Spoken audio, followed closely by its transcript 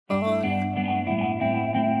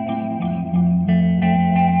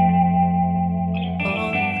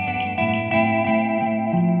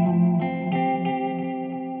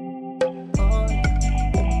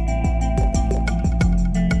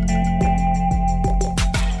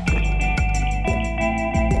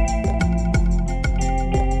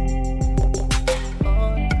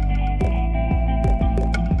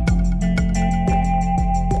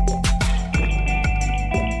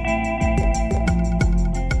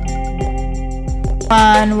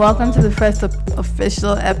And welcome to the first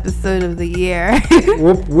official episode of the year.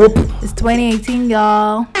 Whoop whoop. It's 2018,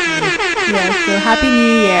 y'all. Yeah, so happy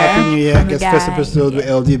New Year. Happy New Year. Guess first episode with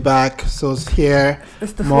LD back. So it's here.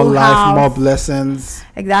 It's the more full life, house. more blessings.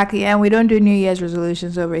 Exactly, and we don't do New Year's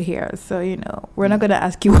resolutions over here. So, we're not going to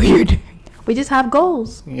ask you what you're doing. We just have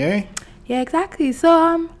goals. Yeah. Yeah, exactly.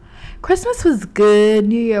 So, Christmas was good.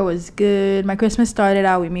 New Year was good. My Christmas started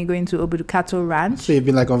out with me going to Obudu Cattle Ranch. So you've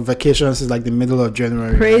been on vacation since the middle of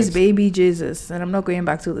January. Praise right? baby Jesus. And I'm not going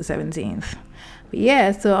back till the 17th. But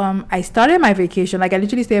yeah, so I started my vacation. I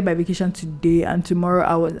literally started my vacation today, and tomorrow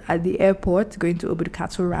I was at the airport going to Obudu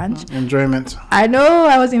Cattle Ranch. Enjoyment. I know,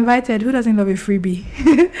 I was invited. Who doesn't love a freebie?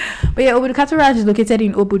 But yeah, Obudu Cattle Ranch is located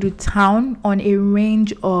in Obudu town on a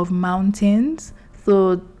range of mountains.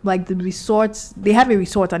 So the resorts, they have a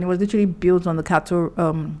resort, and it was literally built on the cattle,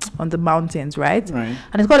 on the mountains, right? Right.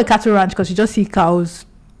 And it's called a cattle ranch because you just see cows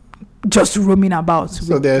just roaming about.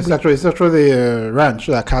 So it's actually a ranch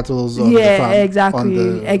that cattle's on the farm.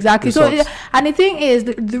 Exactly. So, and the thing is,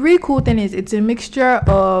 the really cool thing is, it's a mixture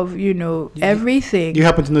of, everything. Do you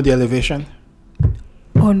happen to know the elevation?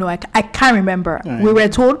 Oh no, I can't remember. Right. We were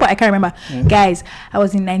told, but I can't remember. Yeah. Guys, I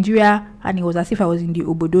was in Nigeria, and it was as if I was in the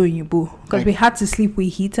Obodo Oyinbo, because we had to sleep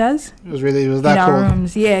with heaters. It was that in our cold.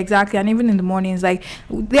 rooms. Yeah, exactly. And even in the mornings, they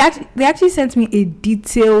actually sent me a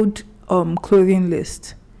detailed clothing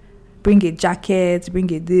list. Bring a jacket,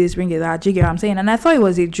 bring a this, bring a that. You get what I'm saying? And I thought it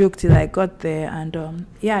was a joke till I got there, and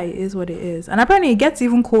yeah, it is what it is. And apparently, it gets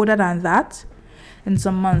even colder than that in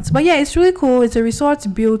some months. But yeah, it's really cool. It's a resort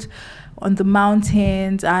built on the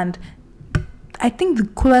mountains, and I think the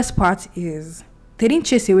coolest part is they didn't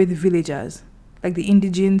chase away the villagers, like the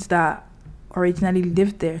indigenes that originally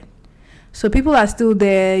lived there. So people are still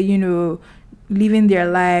there, living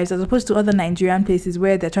their lives, as opposed to other Nigerian places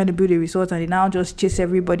where they're trying to build a resort and they now just chase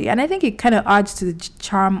everybody. And I think it kind of adds to the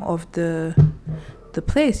charm of the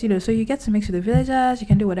place, so you get to mix with the villagers, you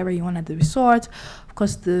can do whatever you want at the resort. Of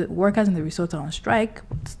course, the workers in the resort are on strike,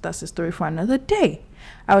 but that's a story for another day.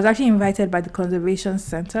 I was actually invited by the Conservation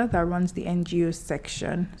Center that runs the NGO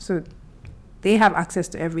section, so they have access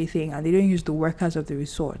to everything, and they don't use the workers of the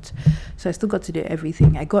resort. So I still got to do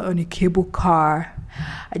everything. I got on a cable car,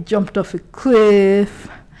 I jumped off a cliff,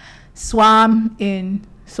 swam in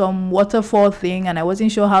some waterfall thing, and I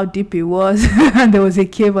wasn't sure how deep it was. And there was a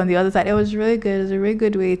cave on the other side. It was really good. It was a really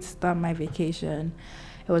good way to start my vacation.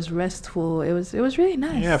 It was restful. It was really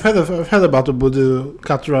nice. Yeah, I've heard about Obudu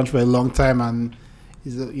Cattle Ranch for a long time, and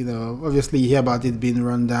obviously you hear about it being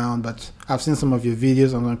run down, but I've seen some of your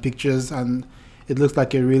videos and pictures, and it looks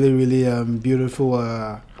like a really, really beautiful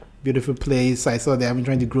place. I saw they have been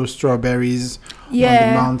trying to grow strawberries on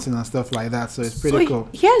the mountain and stuff like that, so it's pretty cool.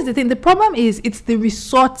 Here's the thing. The problem is it's the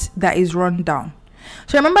resort that is run down.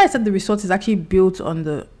 So remember I said the resort is actually built on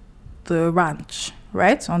the ranch,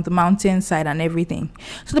 right? On the mountain side and everything.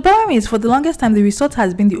 So the problem is, for the longest time, the resort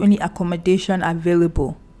has been the only accommodation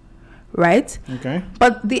available, right? Okay.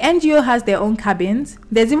 But the NGO has their own cabins.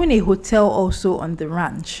 There's even a hotel also on the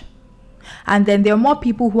ranch. And then there are more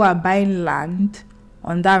people who are buying land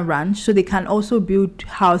on that ranch, so they can also build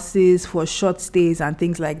houses for short stays and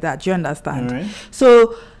things like that. Do you understand? All right.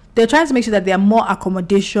 So they're trying to make sure that there are more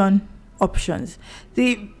accommodation options.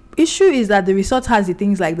 The issue is that the resort has the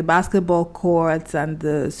things like the basketball courts and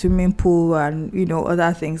the swimming pool and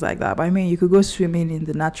other things like that. But I mean, you could go swimming in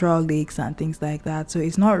the natural lakes and things like that. So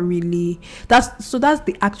it's not really that's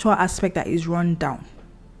the actual aspect that is run down.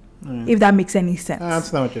 If that makes any sense.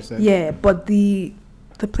 That's not what you said. Yeah, but the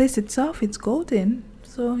place itself, it's golden.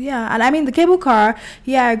 So yeah, and I mean the cable car,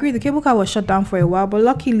 yeah, I agree, the cable car was shut down for a while, but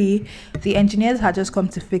luckily the engineers had just come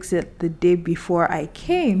to fix it the day before I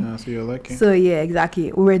came. So you're lucky. So yeah,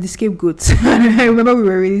 exactly, we were the scapegoats. I remember we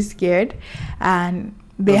were really scared, and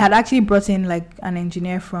they had actually brought in an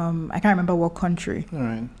engineer from, I can't remember what country, all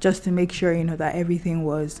right, just to make sure that everything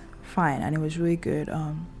was fine, and it was really good.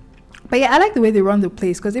 But yeah, I like the way they run the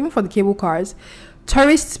place, because even for the cable cars,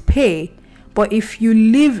 tourists pay. But if you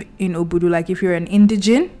live in Obudu, if you're an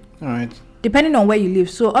indigene, all right, depending on where you live,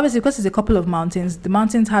 so obviously because it's a couple of mountains, the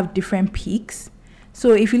mountains have different peaks.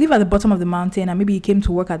 So if you live at the bottom of the mountain and maybe you came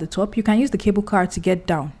to work at the top, you can use the cable car to get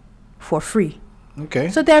down for free. Okay.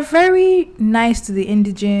 So they're very nice to the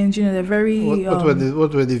indigenes. They're very. What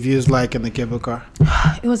were the views like in the cable car?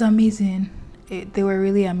 It was amazing. They were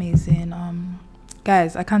really amazing.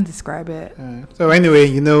 Guys, I can't describe it. So anyway,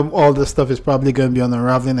 you know, all this stuff is probably going to be on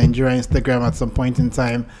Unraveling Nigeria Instagram at some point in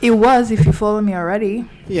time. It was, if you follow me already.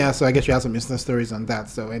 Yeah, so I guess you have some Insta stories on that.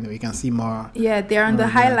 So anyway, you can see more. Yeah, they're on the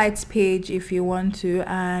highlights page if you want to.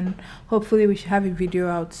 And hopefully we should have a video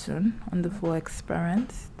out soon on the full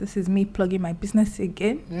experiment. This is me plugging my business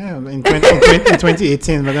again. Yeah, in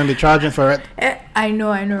 2018, we're going to be charging for it. I know,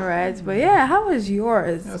 right? But yeah, how was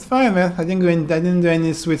yours? It's fine, man. I didn't do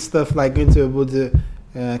any sweet stuff like going to Abuja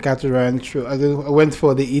cattle ranch. I went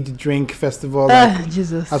for the Eat Drink Festival.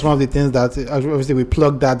 Jesus. That's one of the things that obviously we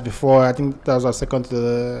plugged that before. I think that was our second to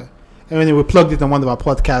the. I mean, we plugged it on one of our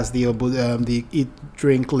podcasts, the Eat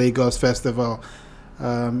Drink Lagos Festival.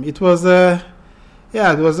 It was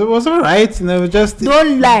it was all right. You know, just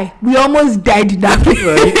don't lie. We almost died in that place.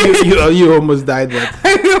 Well, you almost died, but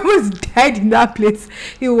I almost died in that place.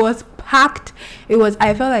 It was packed.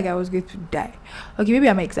 I felt like I was going to die. Okay, maybe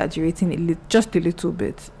I'm exaggerating just a little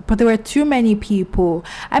bit, but there were too many people.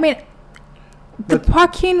 I mean, the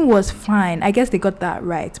parking was fine. I guess they got that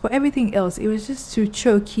right, but everything else, it was just too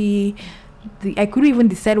choky. I couldn't even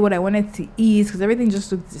decide what I wanted to eat because everything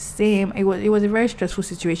just looked the same. It was a very stressful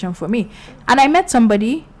situation for me. And I met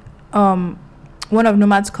somebody, one of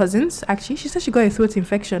Nomad's cousins, actually. She said she got a throat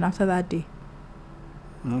infection after that day.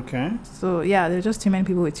 Okay. So yeah, there's just too many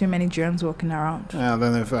people with too many germs walking around. I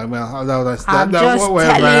don't know if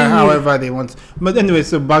however they want. But anyway,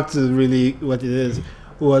 so back to really what it is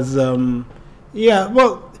was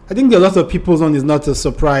well, I think a lot of people's on is not a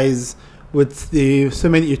surprise with the so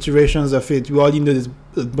many iterations of it. We already know there's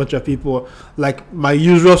a bunch of people. Like my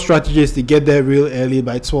usual strategy is to get there real early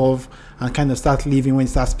by 12 and kind of start leaving when it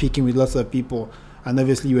starts speaking with lots of people. And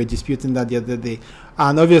obviously you were disputing that the other day.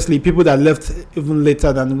 And obviously people that left even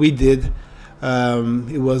later than we did,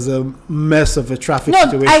 it was a mess of a traffic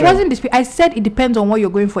situation. No, I wasn't disputing. I said it depends on what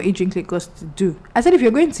you're going for Eat Drink Lagos to do. I said if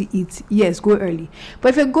you're going to eat, yes, go early. But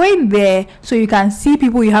if you're going there so you can see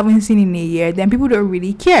people you haven't seen in a year, then people don't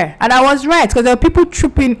really care. And I was right, because there were people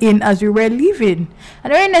trooping in as we were leaving.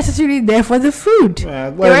 And they weren't necessarily there for the food.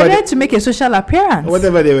 They were there to make a social appearance.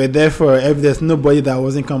 Whatever they were there for, if there's nobody that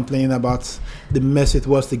wasn't complaining about the mess it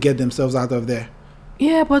was to get themselves out of there.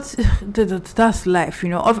 Yeah, but that's life, you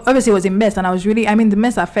know. Obviously, it was a mess, and the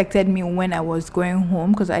mess affected me when I was going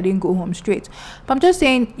home because I didn't go home straight. But I'm just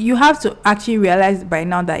saying, you have to actually realize by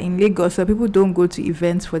now that in Lagos, so people don't go to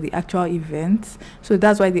events for the actual events. So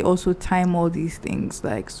that's why they also time all these things.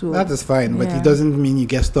 Like, so that is fine, but it doesn't mean you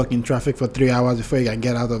get stuck in traffic for 3 hours before you can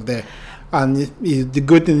get out of there. And the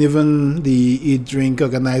good thing, even the Eat Drink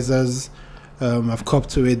organizers have come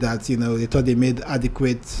to it that, you know, they thought they made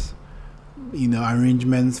adequate, you know,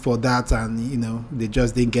 arrangements for that, and you know, they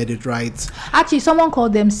just didn't get it right. Actually, someone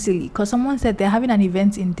called them silly because someone said they're having an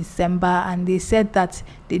event in December, and they said that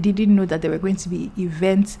they didn't know that there were going to be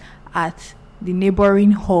events at the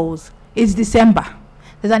neighboring halls. It's December.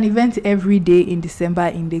 There's an event every day in December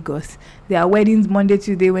in Lagos. There are weddings Monday,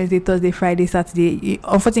 Tuesday, Wednesday, Thursday, Friday, Saturday.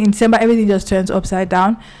 Unfortunately, in December, everything just turns upside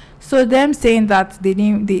down. So them saying that they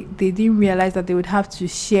didn't realize that they would have to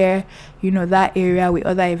share, you know, that area with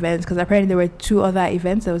other events, because apparently there were 2 other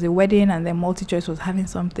events. There was a wedding, and then MultiChoice was having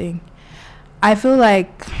something. I feel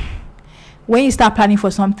like when you start planning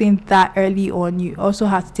for something that early on, you also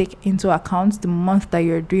have to take into account the month that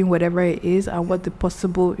you're doing whatever it is and what the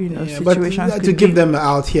possible, you know, situations but to give them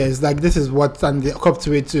out here, it's like this is what, and they come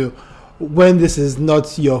to it too. When this is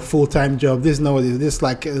not your full-time job, this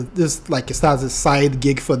it starts a side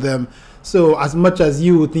gig for them. So as much as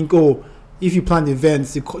you would think, oh, if you plan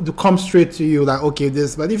events, they come straight to you like, okay,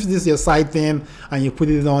 this. But if this is your side thing and you put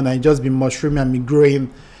it on and it just be mushrooming and be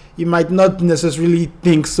growing, you might not necessarily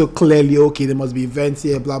think so clearly, okay, there must be events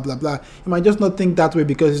here, blah, blah, blah. You might just not think that way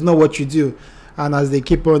because it's not what you do. And as they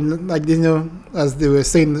keep on, like, you know, as they were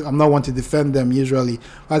saying, I'm not one to defend them usually.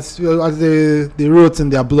 As they wrote in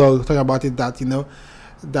their blog, talking about it, that, you know,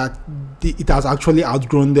 that it has actually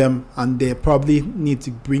outgrown them and they probably need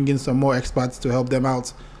to bring in some more experts to help them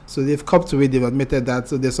out. So they've come to it, they've admitted that.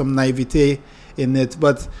 So there's some naivete in it.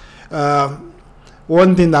 But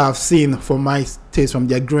one thing that I've seen from my taste from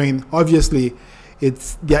their grain, obviously,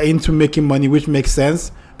 they're into making money, which makes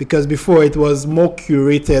sense. Because before it was more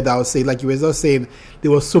curated, I would say, like you were just saying, there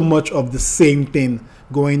was so much of the same thing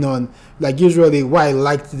going on. Like usually why I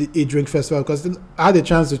liked the Eat Drink Festival, because I had a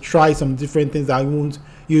chance to try some different things I won't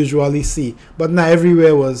usually see. But now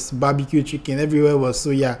everywhere was barbecue chicken, everywhere was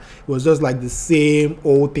soya. It was just like the same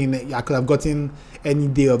old thing that I could have gotten any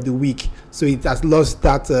day of the week. So it has lost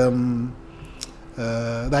that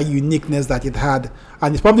that uniqueness that it had.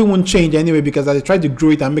 And it probably won't change anyway, because as they try to grow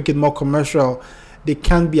it and make it more commercial, they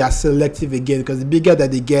can't be as selective again, because the bigger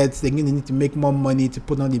that they get, they're going to need to make more money to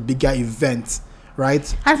put on the bigger events,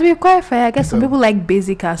 right? And to be quite fair, I guess some So- people like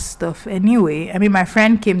basic ass stuff anyway. I mean, my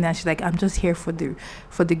friend came there, she's like, I'm just here for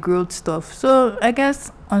the grilled stuff. So I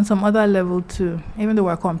guess on some other level too, even though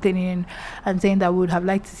we're complaining and saying that we would have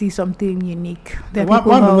liked to see something unique, there are people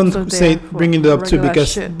who are One also even there say for bringing it up too, regular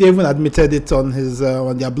because shit. they even admitted it on his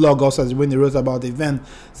on their blog also, as when they wrote about the event,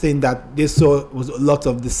 saying that they saw was a lot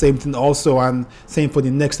of the same thing also, and saying for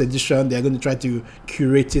the next edition they're going to try to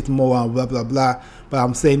curate it more and blah blah blah. But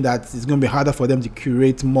I'm saying that it's going to be harder for them to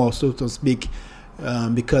curate more, so to speak,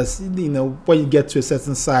 because when you get to a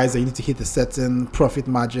certain size and you need to hit a certain profit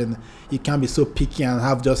margin, you can't be so picky and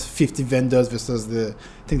have just 50 vendors versus I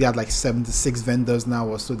think they had like 76 vendors now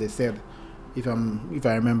or so, they said, if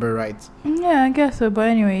I remember right. Yeah, I guess so. But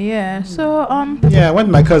anyway, yeah. So Yeah, I went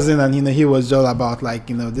with my cousin, and he was all about like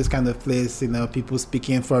this kind of place, people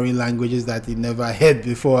speaking foreign languages that he never heard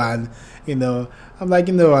before, and I'm like,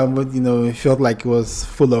 it felt like it was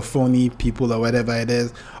full of phony people or whatever it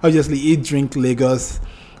is. Obviously, Eat Drink Lagos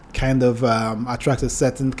kind of attracts a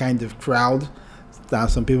certain kind of crowd that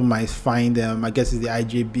some people might find. I guess it's the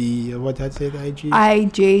IJB, or what did I say, the IG?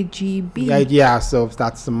 IJGB. Yeah, so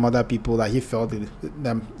that's some other people that he felt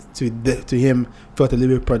to him felt a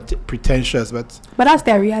little bit pretentious, but that's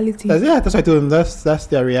their reality. that's why I told him that's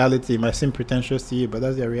their reality. It might seem pretentious to you, but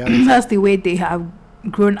that's their reality. That's the way they have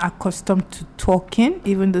grown accustomed to talking,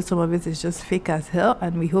 even though some of it is just fake as hell,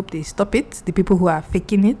 and we hope they stop it, the people who are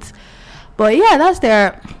faking it. But yeah, that's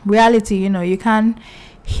their reality. You can't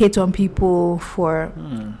hate on people for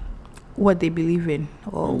what they believe in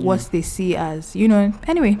or what they see as,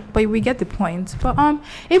 anyway, but we get the point. But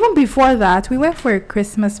even before that, we went for a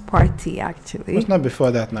Christmas party actually. It's not before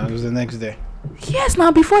that now, it was the next day. Yes, now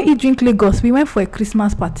before Eat Drink Lagos, we went for a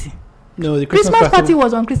Christmas party. No, the Christmas party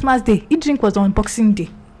was on Christmas Day. Eat Drink was on Boxing Day.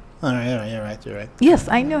 All right, you're right. Yes,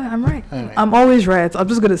 I know, I'm right. All right. I'm always right. I'm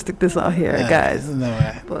just gonna stick this out here, Yeah, guys.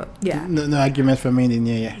 No, But yeah. no argument for me in the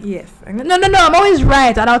new year. Yes. No, I'm always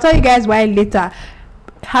right, and I'll tell you guys why later.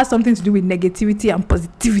 It has something to do with negativity and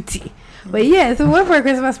positivity. But yeah, so we went for a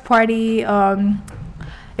Christmas party.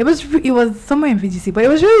 It was somewhere in VGC, but it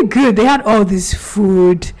was really good. They had all this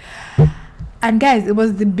food. And guys, it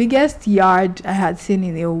was the biggest yard I had seen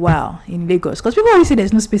in a while in Lagos. Because people always say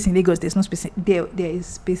there's no space in Lagos. There's no space. There is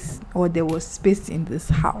space, or there was space in this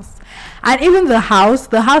house. And even the house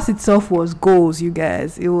itself was goals, you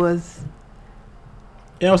guys. It was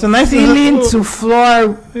Yeah, it was a nice ceiling to floor,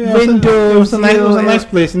 windows. It was a nice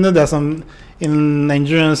place. There's some in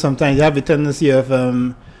Nigeria sometimes you have a tendency of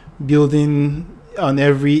building on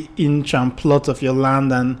every inch and plot of your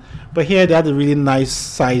land, but here they had a really nice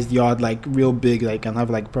sized yard, like real big, like can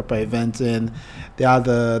have like proper events in. They had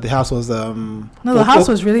the house was the house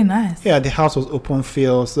was really nice. Yeah, the house was open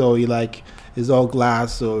field, so it's all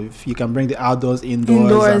glass, so if you can bring the outdoors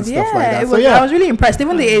indoors and stuff like that. I was really impressed.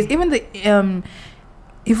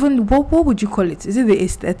 Even what would you call it? Is it the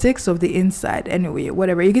aesthetics of the inside? Anyway,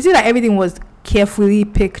 whatever. You can see that everything was carefully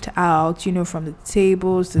picked out, from the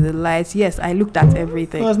tables to the lights. Yes, I looked at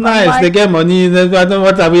everything. It was nice. They get money. I don't know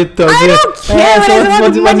what are we talking. I don't care.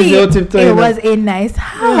 What is your tip it was a nice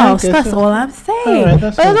house. Okay, that's all I'm saying. Right,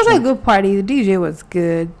 but it was also a good party. The DJ was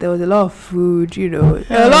good. There was a lot of food,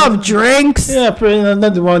 a lot of drinks. Yeah,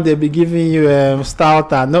 not the one they be giving you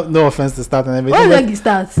stout and no offense to stout and everything. What like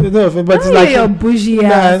stout? No offense, but it's like your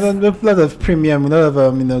bougie a lot of premium, a lot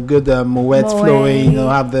of good Moet flowing.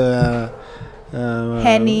 Have the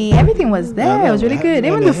Henny, everything was there. It was really good.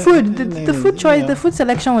 Even the food, the food choice, the food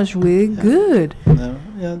selection was really good.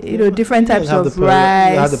 Different types of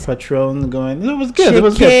rice. You had the Patron going. It was good.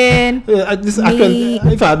 Chicken, it was good.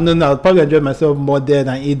 If I had known, I would probably enjoy myself more there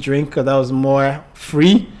than Eat Drink, because that was more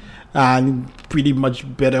free and pretty much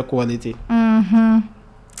better quality.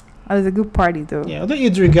 It was a good party though. Yeah, although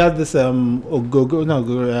Eat Drink had this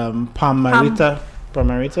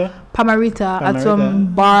Pamarita at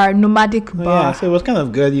some bar, nomadic bar. Yeah, so it was kind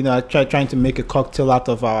of good. I tried trying to make a cocktail out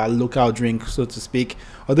of our local drink, so to speak.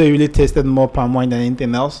 Although it really tasted more palm wine than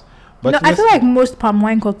anything else. But I feel like most palm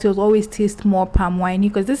wine cocktails always taste more palm winey,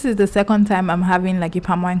 because this is the second time I'm having like a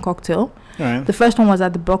palm wine cocktail. Right. The first one was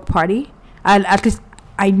at the block party, and at least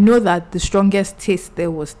I know that the strongest taste there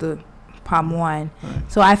was the palm wine. Right.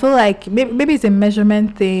 So I feel like maybe it's a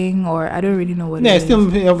measurement thing, or I don't really know what it is. Yeah,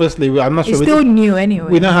 still obviously I'm not sure. It's still new anyway.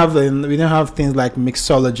 We don't have things like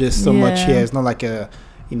mixologists so much here. It's not like in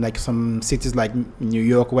like some cities like New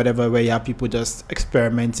York, whatever, where you have people just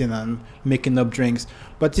experimenting and making up drinks.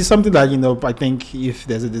 But it's something that I think if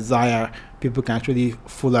there's a desire, people can actually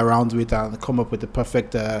fool around with and come up with the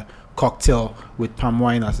perfect cocktail with palm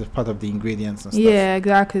wine as a part of the ingredients and stuff. Yeah,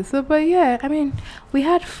 exactly. So, but yeah, I mean, we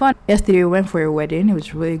had fun. Yesterday we went for a wedding. It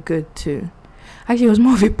was really good too. Actually, it was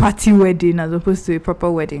more of a party wedding as opposed to a proper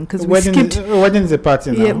wedding because we skipped. Wedding is a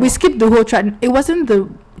party now. Yeah, we skipped the whole. It wasn't the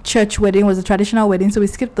church wedding; it was a traditional wedding. So we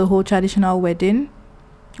skipped the whole traditional wedding,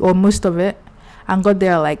 or most of it, and got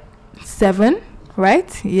there like 7.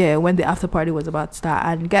 Right? Yeah, when the after party was about to start.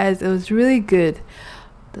 And guys, it was really good.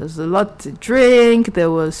 There was a lot to drink,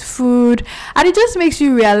 there was food, and it just makes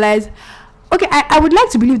you realize, okay, I would like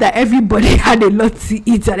to believe that everybody had a lot to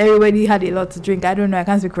eat and everybody had a lot to drink. I don't know, I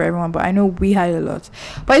can't speak for everyone, but I know we had a lot.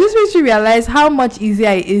 But it just makes you realize how much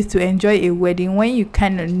easier it is to enjoy a wedding when you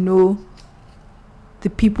kind of know the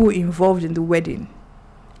people involved in the wedding.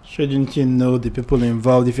 Shouldn't you know the people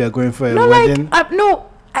involved if you're going for a no, wedding?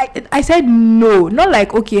 I said no. Not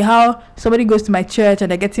like, okay, how somebody goes to my church and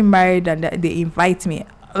they're getting married and they invite me.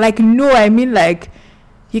 Like, no, I mean, like,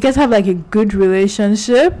 you guys have, like, a good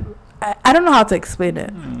relationship. I don't know how to explain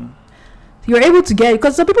it. You're able to get...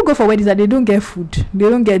 Because some people go for weddings and they don't get food. They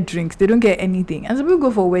don't get drinks. They don't get anything. And some people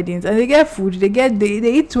go for weddings and they get food.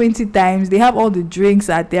 They eat 20 times. They have all the drinks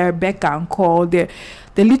at their beck and call. They're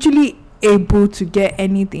literally able to get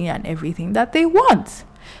anything and everything that they want.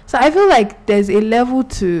 So I feel like there's a level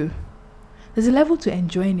to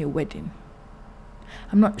enjoying a wedding.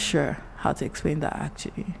 I'm not sure how to explain that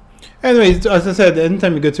actually. Anyways, as I said,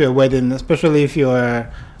 anytime you go to a wedding, especially if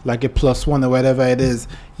you're like a +1 or whatever it is,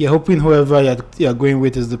 you're hoping whoever you're going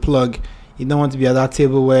with is the plug. You don't want to be at that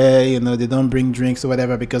table where, you know, they don't bring drinks or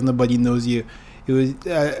whatever because nobody knows you. It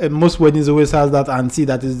was most weddings always has that auntie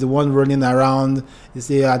that is the one running around. They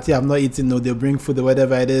say, auntie, I'm not eating. No, they'll bring food or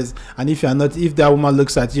whatever it is. And if that woman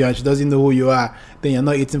looks at you and she doesn't know who you are, then you're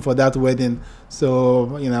not eating for that wedding.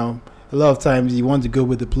 So, you know, a lot of times you want to go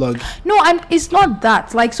with the plug. No, it's not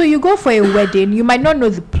that. Like, so you go for a wedding, you might not know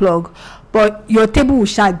the plug, but your table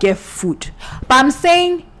shall get food. But I'm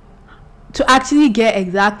saying to actually get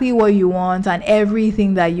exactly what you want and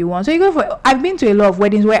everything that you want. So you go for... I've been to a lot of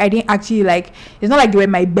weddings where I didn't actually, like... It's not like they were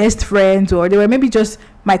my best friends or they were maybe just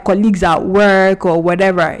my colleagues at work or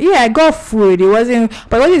whatever. Yeah, I got food. It wasn't...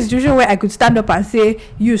 But it was a situation where I could stand up and say,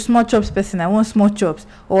 you, small chops person, I want small chops.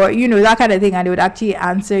 Or, you know, that kind of thing. And they would actually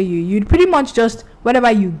answer you. You'd pretty much just... Whatever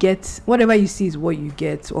you get, whatever you see is what you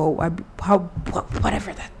get. Or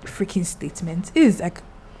whatever that freaking statement is. Like...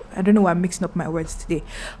 I don't know why I'm mixing up my words today.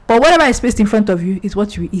 But whatever is placed in front of you is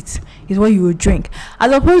what you eat, is what you will drink.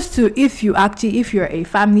 As opposed to if you're a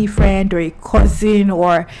family friend or a cousin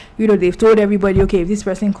or, you know, they've told everybody, okay, if this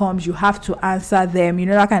person comes, you have to answer them, you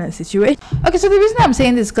know, that kind of situation. Okay, so the reason I'm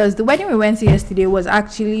saying this is because the wedding we went to yesterday was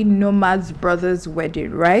actually Nomad's brother's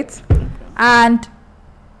wedding, right? And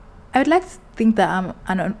I would like to think that I'm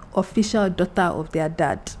an official daughter of their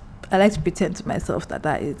dad. I like to pretend to myself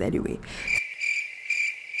that is anyway.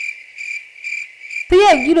 So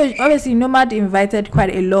yeah, you know, obviously Nomad invited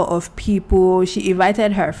quite a lot of people. She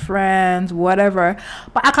invited her friends, whatever.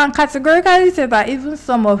 But I can categorically say that even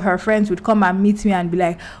some of her friends would come and meet me and be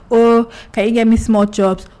like, oh, can you get me small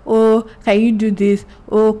chops? Oh, can you do this?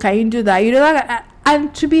 Oh, can you do that? You know, like,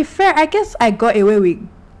 and to be fair, I guess I got away with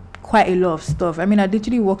quite a lot of stuff. I mean, I'd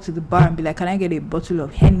literally walk to the bar and be like, can I get a bottle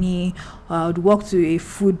of Henny? Or I would walk to a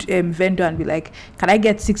food vendor and be like, can I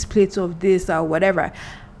get 6 plates of this or whatever?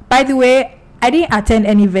 By the way, I didn't attend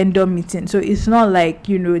any vendor meeting, so it's not like,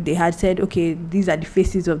 you know, they had said, okay, these are the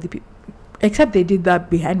faces of the people. Except they did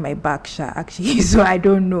that behind my back, actually, so I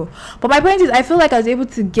don't know. But my point is, I feel like I was able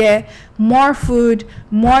to get more food,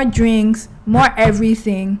 more drinks, more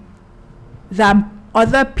everything than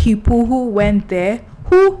other people who went there,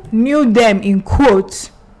 who knew them in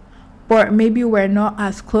quotes, but maybe were not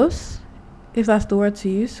as close, if that's the word to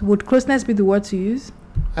use. Would closeness be the word to use?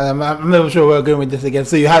 I'm not sure we're going with this again.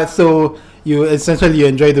 So you essentially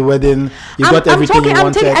enjoyed the wedding. You got everything you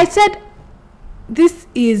wanted. I said this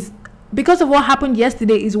is because of what happened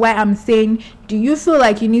yesterday is why I'm saying, do you feel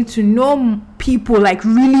like you need to know people, like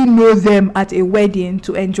really know them at a wedding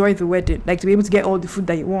to enjoy the wedding, like to be able to get all the food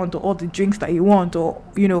that you want or all the drinks that you want or,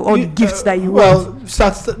 you know, all the gifts that you want?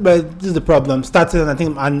 But this is the problem. Starting, I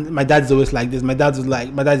think, and my dad's always like this. My dad's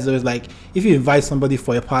always like, if you invite somebody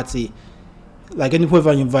for a party, like any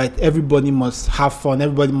whoever you invite, everybody must have fun.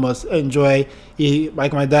 Everybody must enjoy.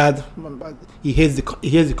 Like my dad, he hates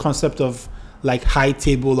the concept of like high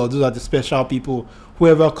table or those are the special people.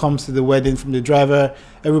 Whoever comes to the wedding, from the driver,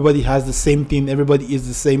 everybody has the same thing. Everybody eats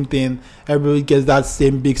the same thing. Everybody gets that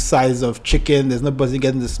same big size of chicken. There's nobody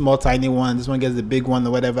getting the small tiny one. This one gets the big one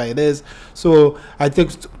or whatever it is. So I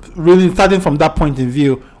think really starting from that point of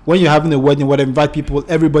view, when you're having a wedding, whatever, invite people,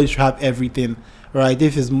 everybody should have everything, right?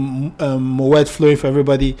 If it's moet flowing for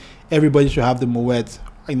everybody should have the moet,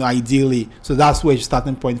 ideally. So that's where your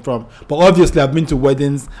starting point from. But obviously, I've been to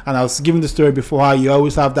weddings, and I was giving the story before how you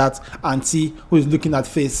always have that auntie who is looking at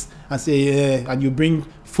face and say, yeah, and you bring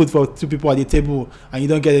food for 2 people at the table, and you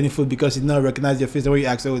don't get any food because you don't recognize your face. And when you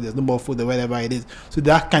ask, oh, there's no more food or whatever it is. So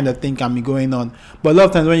that kind of thing can be going on. But a lot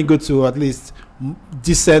of times when you go to at least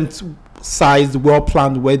decent sized,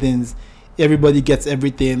 well-planned weddings, everybody gets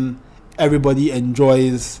everything, everybody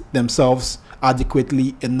enjoys themselves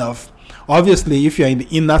adequately enough. Obviously, if you're in the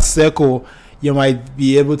inner circle, you might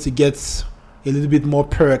be able to get a little bit more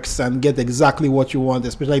perks and get exactly what you want,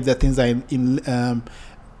 especially if there are things that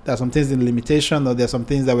there are some things in limitation, or there's some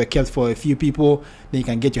things that were kept for a few people, then you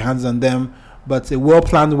can get your hands on them. But a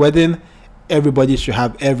well-planned wedding, everybody should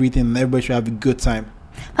have everything, and everybody should have a good time.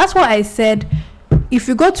 That's what I said. If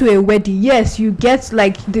you go to a wedding, yes, you get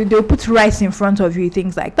like they'll put rice in front of you,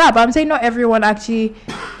 things like that. But I'm saying not everyone actually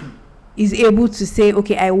is able to say,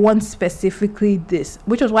 okay, I want specifically this,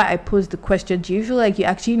 which was why I posed the question. Do you feel like you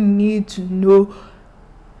actually need to know,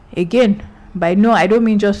 again, by no, I don't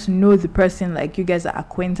mean just know the person, like you guys are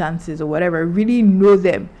acquaintances or whatever, really know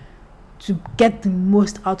them to get the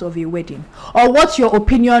most out of a wedding? Or what's your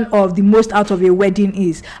opinion of the most out of a wedding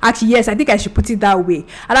is? Actually, yes, I think I should put it that way.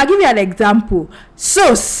 And I'll give you an example.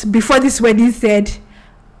 Sos, before this wedding, said,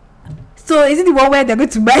 so is it the one where they're going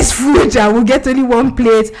to buy food and we'll get only one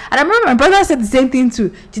plate? And I remember my brother said the same thing too.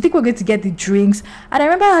 Do you think we're going to get the drinks? And I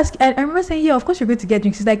remember saying, yeah, of course you're going to get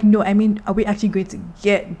drinks. He's like, no, I mean, are we actually going to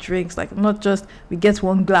get drinks? Like, not just we get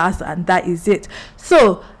one glass and that is it.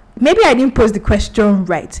 So maybe I didn't pose the question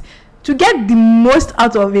right. To get the most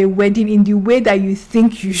out of a wedding in the way that you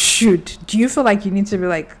think you should, do you feel like you need to be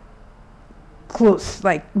like close,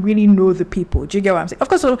 like really know the people? Do you get what I'm saying? Of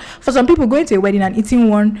course, so for some people, going to a wedding and eating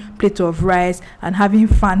one plate of rice and having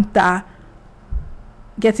Fanta,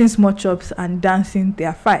 getting small chops and dancing, they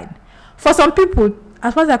are fine. For some people,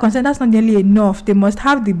 as far as they're concerned, that's not nearly enough. They must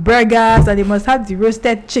have the burgers, and they must have the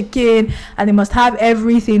roasted chicken, and they must have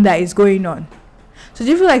everything that is going on. So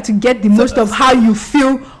do you feel like to get the most of how you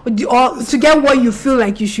feel, or to get what you feel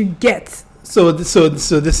like you should get? So okay.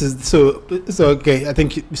 I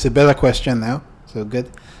think it's a better question now. So good.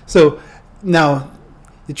 So now,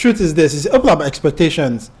 the truth is this: it's up about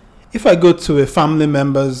expectations. If I go to a family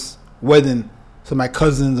member's wedding, so my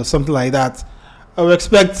cousins or something like that, I would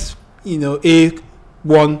expect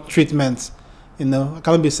A1 treatment. I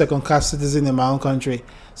can't be a second-class citizen in my own country.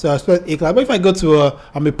 So I expect A-class. But if I go to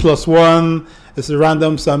I'm a +1, it's a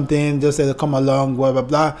random something, just say they come along, blah, blah,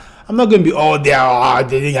 blah. I'm not going to be all there, I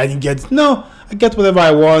didn't get. No, I get whatever I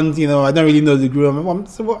want. I don't really know the groom.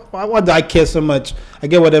 So what do I care so much? I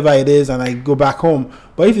get whatever it is and I go back home.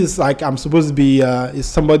 But if it's like I'm supposed to be is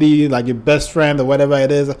somebody like a best friend or whatever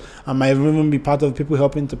it is, I might even be part of people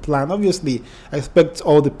helping to plan. Obviously, I expect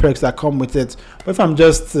all the perks that come with it. But if I'm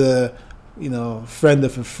just friend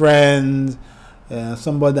of a friend,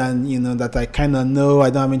 somebody that I kind of know, I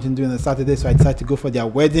don't have anything to do on a Saturday, so I decide to go for their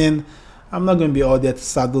wedding, I'm not going to be all there to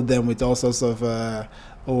saddle them with all sorts of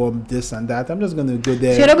this and that. I'm just going to go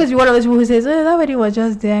there. So you're not going to be one of those people who says, oh, that wedding was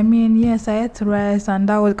just there. I mean, yes, I ate rice and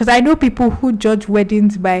that was... Because I know people who judge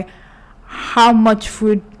weddings by how much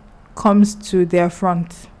food comes to their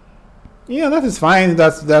front. Yeah, that is fine.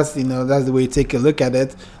 That's the way you take a look at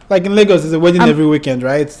it. Like in Lagos, there's a wedding every weekend,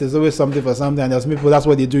 right? There's always something for something, and there's people, that's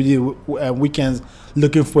what they do the weekends,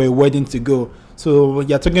 looking for a wedding to go. So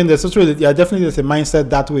you're talking, definitely there's a mindset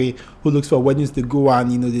that way who looks for weddings to go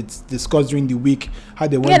and, they discuss during the week how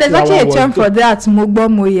they want. Yeah, there's actually a term for that, Mogbo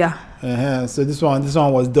Moya. So this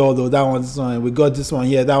one was dull, though. This one, we got this one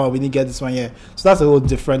here, that one, we didn't get this one here. So that's a whole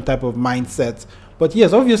different type of mindset. But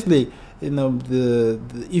yes, obviously,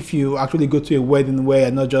 if you actually go to a wedding where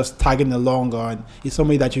you're not just tagging along, or it's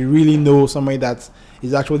somebody that you really know, somebody that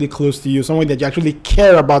is actually close to you, somebody that you actually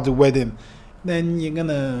care about the wedding, then you're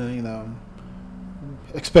gonna,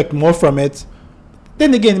 expect more from it.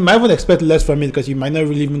 Then again, you might even expect less from it because you might not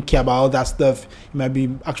really even care about all that stuff. You might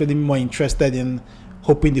be actually more interested in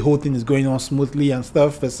hoping the whole thing is going on smoothly and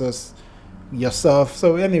stuff versus yourself.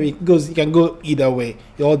 So anyway, it can go either way.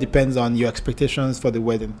 It all depends on your expectations for the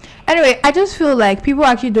wedding. Anyway, I just feel like people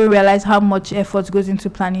actually don't realize how much effort goes into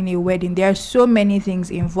planning a wedding. There are so many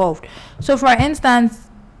things involved. So for instance,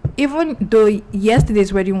 even though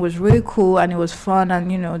yesterday's wedding was really cool and it was fun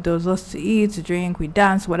and there was lots to eat, to drink, we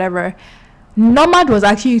danced, whatever, Nomad was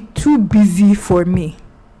actually too busy for me.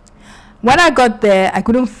 when I got there, I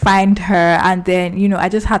couldn't find her, and then I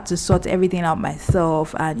just had to sort everything out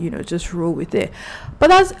myself and just roll with it. But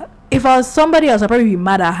that's, if I was somebody else, I'd probably be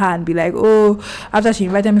mad at her and be like, oh, after she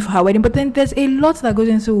invited me for her wedding. But then there's a lot that goes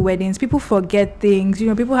into weddings. People forget things.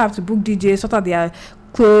 People have to book DJs, sort out their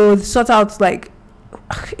clothes, sort out, like,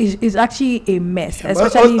 it's actually a mess. Yeah,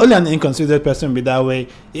 especially only an inconsiderate person would be that way.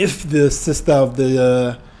 If the sister of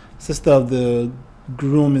the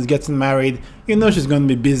groom is getting married, she's going to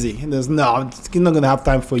be busy. She's not going to have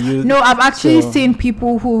time for you. No, I've actually seen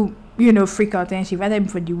people who freak out and she invited me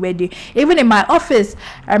for the wedding. Even in my office,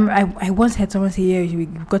 I once heard someone say, yeah, we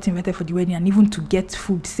got invited for the wedding, and even to get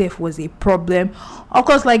food safe was a problem. Of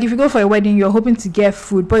course, like, if you go for a wedding, you're hoping to get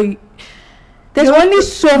food, but there's only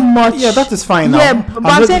so much. Yeah, that is fine now. Yeah, but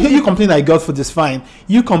I'm saying, you complain that you got food is fine.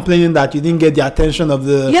 You complaining that you didn't get the attention of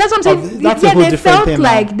the... Yeah, that's what I'm saying. That's a whole different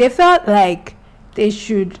thing They felt like they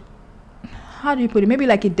should... How do you put it? Maybe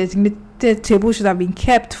like a designated table should have been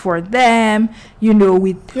kept for them,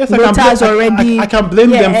 with waiters already. I can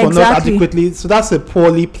blame them for not adequately. So that's a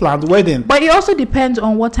poorly planned wedding. But it also depends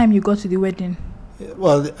on what time you go to the wedding.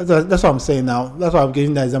 Well, that's what I'm saying now. That's why I'm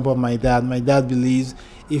giving the example of my dad. My dad believes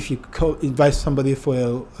if you invite somebody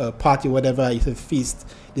for a party, whatever, it's a feast,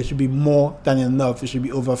 there should be more than enough. It should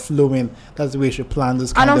be overflowing. That's the way you should plan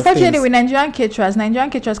this kind of things. And unfortunately, with Nigerian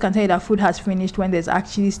caterers can tell you that food has finished when there's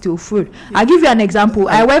actually still food. Yeah. I'll give you an example.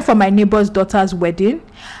 I went for my neighbor's daughter's wedding,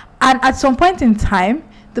 and at some point in time,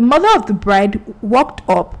 the mother of the bride walked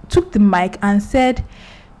up, took the mic, and said,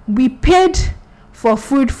 "We paid for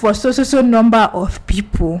food for so number of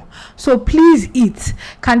people, so please eat.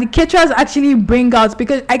 Can the caterers actually bring out,"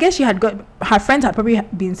 because I guess her friends had probably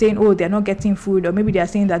been saying, oh, they're not getting food, or maybe they're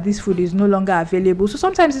saying that this food is no longer available. So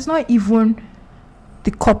sometimes it's not even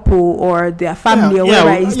the couple or their family or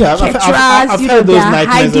whatever. It's the caterers, they're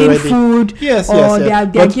hiding food,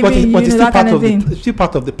 they're giving, but it's still that kind of thing. It's still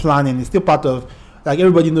part of the planning. It's still part of, like,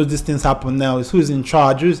 everybody knows these things happen now. It's who's in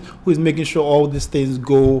charge, who's making sure all these things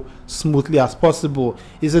go smoothly as possible.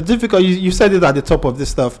 It's a difficult. You said it at the top of this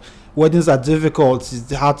stuff. Weddings are difficult.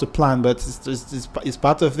 It's hard to plan, but it's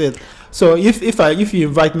part of it. So if you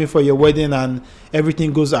invite me for your wedding and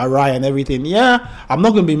everything goes awry and everything, I'm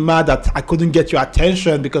not gonna be mad that I couldn't get your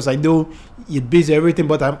attention because I know you're busy everything.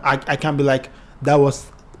 But I can't be like, that was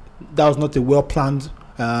not a well planned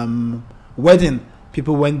wedding.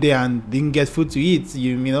 People went there and didn't get food to eat.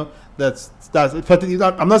 That's. But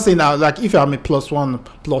I'm not saying that, like, if I'm a +1,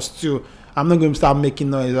 +2, I'm not going to start making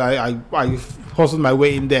noise. I hustled my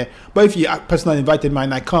way in there. But if you personally invited me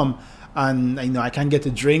and I come and I can't get a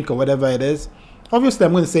drink or whatever it is, obviously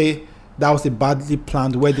I'm going to say that was a badly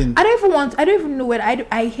planned wedding. I don't even know what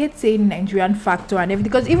I hate saying Nigerian factor and everything,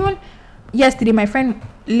 because even yesterday, my friend,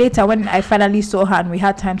 later when I finally saw her and we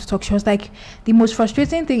had time to talk, she was like, the most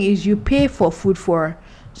frustrating thing is you pay for food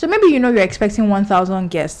so maybe you're expecting 1,000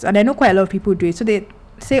 guests, and I know quite a lot of people do it. So they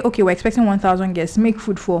say, okay, we're expecting 1,000 guests, make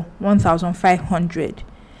food for 1,500.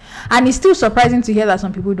 And it's still surprising to hear that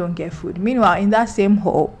some people don't get food. Meanwhile, in that same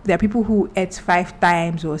hall, there are people who ate 5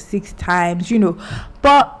 times or 6 times,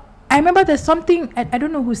 But I remember there's something, I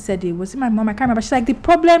don't know who said it. Was it my mom? I can't remember. She's like, the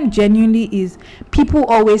problem genuinely is people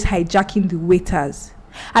always hijacking the waiters.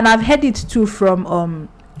 And I've heard it too from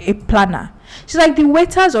a planner. She's like, the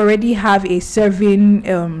waiters already have a serving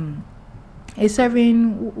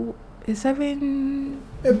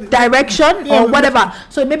direction or whatever.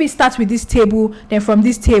 So maybe it starts with this table, then from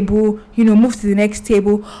this table, move to the next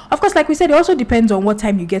table. Of course, like we said, it also depends on what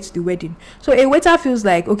time you get to the wedding. So a waiter feels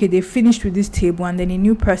like, okay, they finished with this table, and then a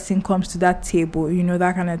new person comes to that table,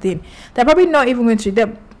 that kind of thing. They're probably not even going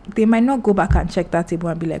to, they might not go back and check that table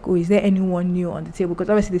and be like, oh, is there anyone new on the table? Because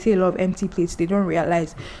obviously they see a lot of empty plates, they don't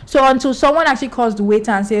realize. So until someone actually calls the waiter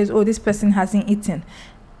and says, oh, this person hasn't eaten.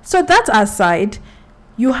 So that aside,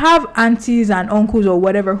 you have aunties and uncles or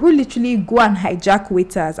whatever who literally go and hijack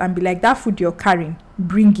waiters and be like, that food you're carrying,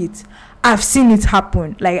 bring it. I've seen it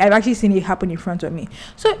happen. Like, I've actually seen it happen in front of me.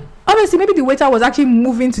 So obviously maybe the waiter was actually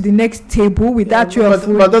moving to the next table with that tray of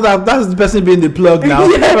food. But that's the person being the plug now.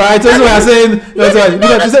 Right? That's what I'm saying.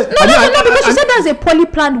 Because she said that's a poorly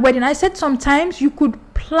planned wedding. I said sometimes you could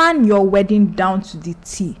plan your wedding down to the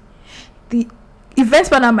T. The event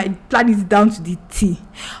planner might plan it down to the T.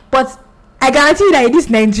 But I guarantee you that in this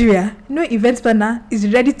Nigeria, no event planner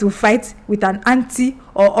is ready to fight with an auntie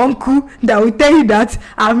or uncle that will tell you that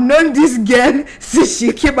I've known this girl since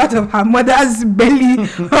she came out of her mother's belly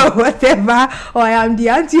or whatever, or I am the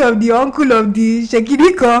auntie of the uncle of the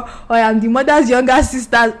Shekiniko, or I am the mother's younger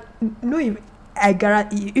sister. No, I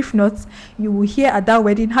guarantee, if not, you will hear at that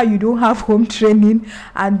wedding how you don't have home training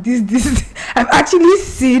and this. I've actually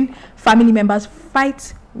seen family members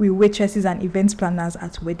fight with waitresses and event planners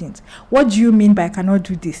at weddings. What do you mean by I cannot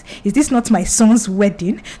do this? Is this not my son's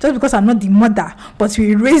wedding? Just because I'm not the mother, but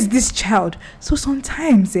we raised this child. So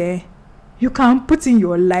sometimes, you can put in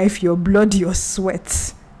your life, your blood, your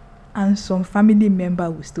sweat, and some family member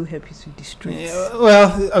will still help you to destroy it. Yeah,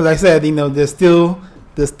 well, as I said, there's still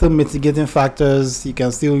mitigating factors. You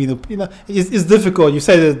can still, it's difficult. You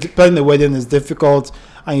said that planning the wedding is difficult,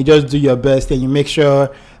 and you just do your best, and you make sure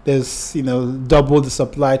there's, double the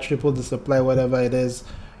supply, triple the supply, whatever it is.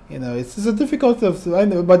 It's a difficult stuff. I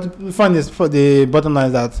know, but the fun is, for the bottom line,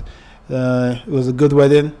 is that it was a good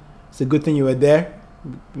wedding. It's a good thing you were there.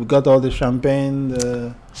 We got all the champagne.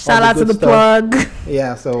 Shout out to the plug.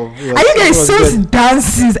 Yeah, so. Are you guys Sos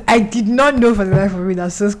dances? I did not know for the life of me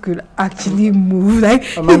that Sos could actually move.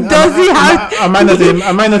 Like, am I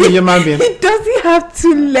not a human being? He doesn't have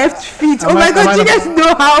two left feet. Oh my God, you guys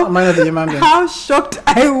know how shocked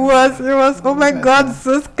I was. It was, oh my God,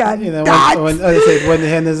 Sos can dance. When the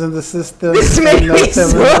hand is in the system. This made me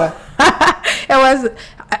so.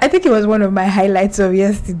 I think it was one of my highlights of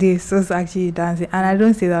yesterday. Sos actually dancing, and I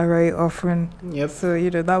don't say that very often. Yep. So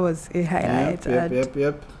that was a highlight.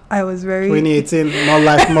 Yep. I was very 2018, more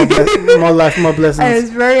life, more blessings. I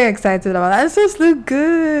was very excited about that. Sos looked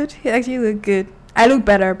good. He actually looked good. I look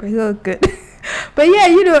better, but he looked good. But yeah,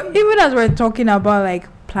 even as we're talking about like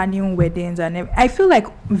planning weddings and everything, I feel like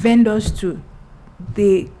vendors too,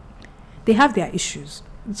 they have their issues.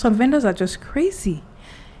 Some vendors are just crazy.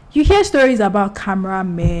 You hear stories about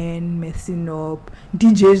cameramen messing up,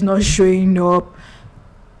 DJs not showing up,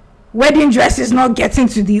 wedding dresses not getting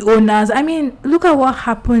to the owners. I mean, look at what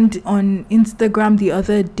happened on Instagram the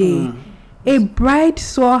other day. A bride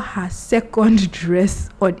saw her second dress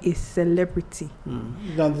on a celebrity.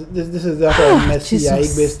 This is that Messi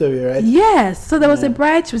Aigbe story, right? Yes. So there was a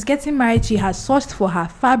bride. She was getting married. She had sourced for her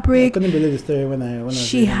fabric. I couldn't believe the story when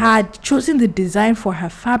she had chosen the design for her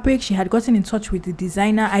fabric. She had gotten in touch with the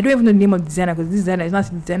designer. I don't even know the name of the designer, because this designer is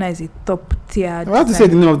not a designer. Is a top tier. I have to say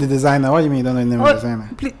the name of the designer. What do you mean you don't know the name of the designer?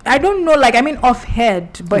 Please, I don't know. Off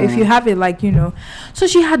head. But if you have it, So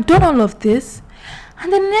she had done all of this.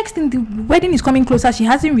 And then the next thing, the wedding is coming closer. She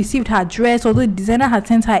hasn't received her dress, although the designer had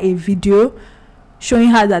sent her a video showing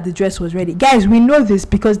her that the dress was ready. Guys, we know this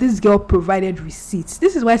because this girl provided receipts.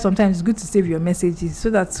 This is why sometimes it's good to save your messages, so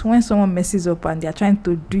that when someone messes up and they're trying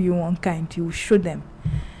to do you one kind, you will show them.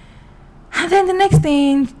 And then the next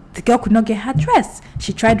thing, the girl could not get her dress.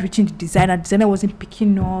 She tried reaching the designer. The designer wasn't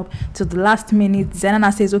picking up till the last minute. The designer now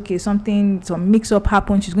says, okay, some mix-up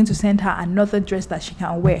happened. She's going to send her another dress that she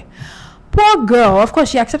can wear. Poor girl, of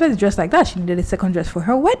course, she accepted the dress like that. She needed a second dress for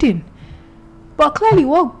her wedding. But clearly,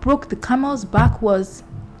 what broke the camel's back was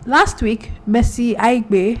last week, Messi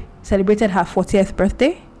Aigbe celebrated her 40th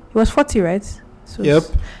birthday. It was 40, right? So yep.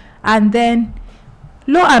 And then,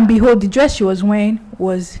 lo and behold, the dress she was wearing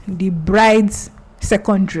was the bride's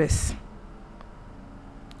second dress.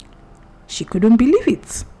 She couldn't believe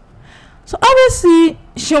it. So obviously,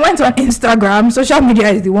 she went on Instagram. Social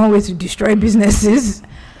media is the one way to destroy businesses.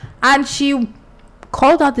 And she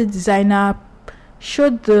called out the designer,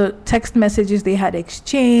 showed the text messages they had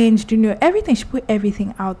exchanged, everything. She put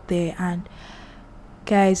everything out there, and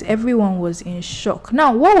guys, everyone was in shock.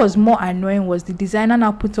 Now, what was more annoying was the designer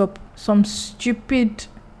now put up some stupid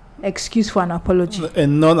excuse for an apology. A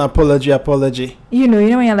non-apology apology. When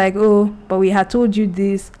you're like, oh, but we had told you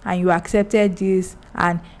this, and you accepted this,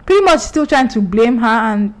 and pretty much still trying to blame her,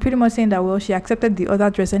 and pretty much saying that, well, she accepted the other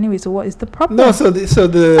dress anyway, so what is the problem? No, so the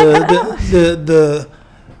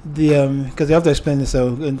because you have to explain this. So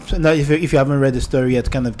now, if you haven't read the story yet,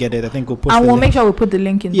 kind of get it. I think we'll post. And we'll make sure we put the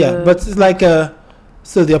link in. Yeah, but it's like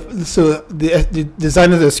so the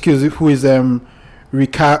designer's excuse, who is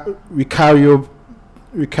Riccardo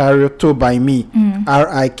by me,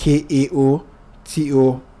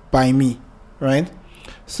 Rikaoto by me, right?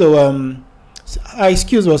 So her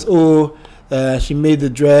excuse was, she made the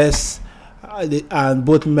dress, and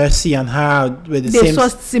both Mercy and her were the same. They saw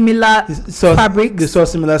similar fabrics. They saw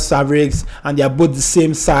similar fabrics, and they are both the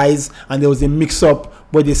same size. And there was a mix-up,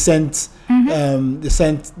 but they sent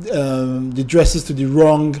the dresses to the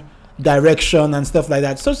wrong direction and stuff like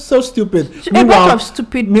that. So stupid.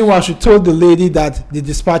 Meanwhile, she told the lady that the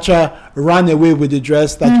dispatcher ran away with the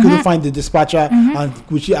dress, that couldn't find the dispatcher, and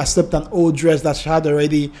would she accept an old dress that she had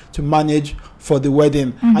already to manage for the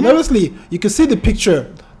wedding. And obviously, you can see the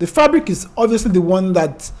picture. The fabric is obviously the one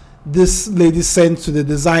that this lady sent to the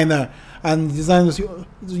designer, and the designer was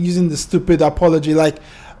using the stupid apology. Like,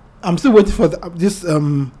 I'm still waiting for this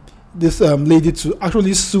lady to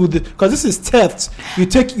actually sue, because this is theft. You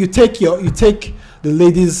take the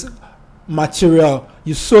lady's material,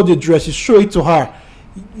 you sew the dress, you show it to her.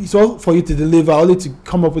 it's all for you to deliver, only to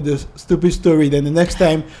come up with a stupid story. Then the next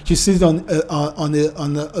time she sees on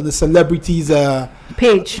the celebrities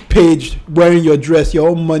page wearing your dress, your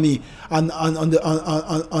own money, and on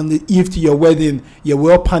the eve to your wedding, you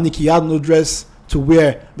were all panicky. You had no dress to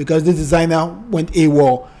wear because the designer went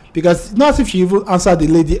AWOL. Because it's not as if she even answered the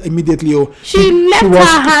lady immediately. She left her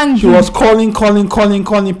hanging. She was calling.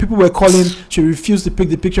 People were calling. She refused to pick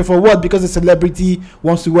the picture. For what? Because the celebrity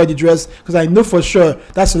wants to wear the dress. Because I know for sure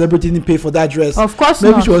that celebrity didn't pay for that dress. Of course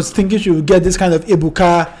Maybe not. she was thinking she would get this kind of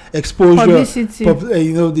Ebuka exposure. Publicity.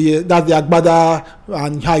 That's the Agbada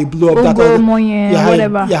and how you blew up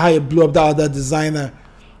how you blew up that other designer.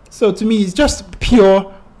 So to me, it's just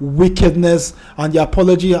pure wickedness. And the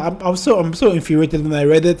apology, I'm so infuriated when I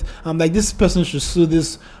read it. I'm like, this person should sue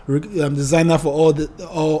this designer for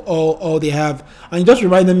all they have. And it just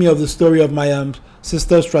reminded me of the story of my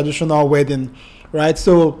sister's traditional wedding, right?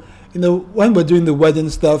 So when we're doing the wedding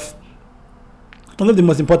stuff, one of the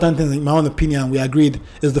most important things, in my own opinion, we agreed,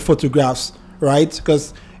 is the photographs, right?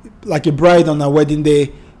 Because like a bride on her wedding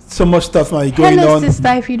day, so much stuff might be going on. Hello,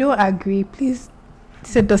 sister, if you don't agree, please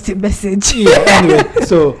send us a message. Yeah, anyway,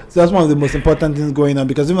 so that's one of the most important things going on,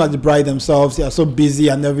 because even as the bride themselves, they are so busy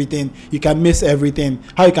and everything, you can miss everything.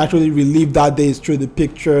 How you can actually relive that day is through the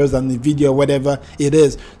pictures and the video, whatever it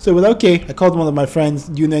is. So we're like, okay, I called one of my friends,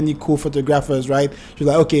 do you know any cool photographers, right? She's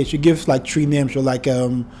like, okay, she gives like 3 names. She was like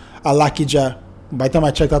Alakija. By the time I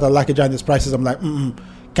checked out Alakija and his prices, I'm like,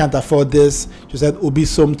 can't afford this. She said Obi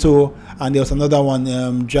Somto, and there was another one,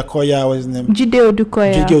 Jakoya, what's his name? Jide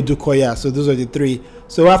Odukoya. So those are the 3.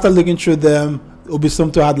 So after looking through them, Obi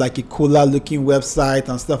Somto had like a cooler looking website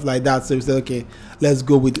and stuff like that. So we said, okay, let's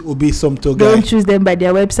go with Obi Somto guy. Don't choose them by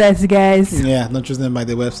their websites, guys. Yeah, don't choose them by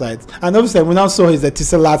the websites. And obviously, we now saw his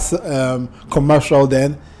Etisalat commercial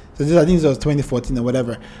then. So I think it was 2014 or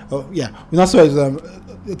whatever. Oh yeah, we now saw his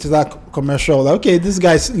Etisalat commercial. Like, okay, this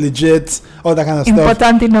guy's legit, all that kind of stuff.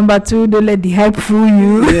 Important thing number 2, don't let the hype fool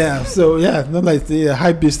you. Yeah, so yeah, not like the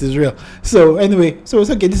hype beast is real. So anyway, so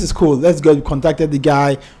it's okay, this is cool. Let's go. We contacted the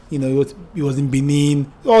guy. He was in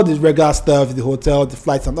Benin. All this regular stuff, the hotel, the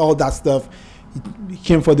flights, and all that stuff. He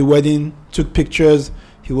came for the wedding, took pictures.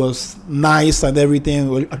 He was nice and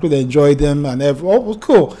everything. I could enjoy them and all was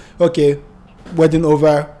cool. Okay, wedding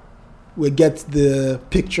over. We get the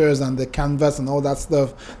pictures and the canvas and all that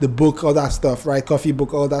stuff, the book, all that stuff, right? Coffee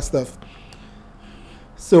book, all that stuff.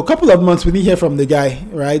 So a couple of months, we didn't hear from the guy,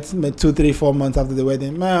 right? 2, 3, 4 months after the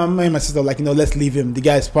wedding. Me and my sister were like, let's leave him. The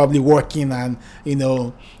guy's probably working and,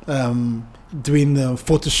 doing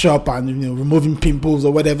Photoshop and, removing pimples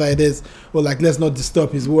or whatever it is. We're like, let's not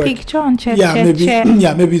disturb his work. Picture on check,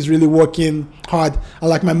 maybe he's really working hard. And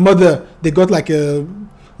like my mother, they got like a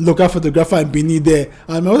local photographer in Benin there,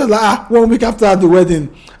 and my mother was like, 1 week after the wedding,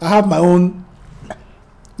 I have my own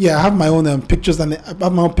pictures and I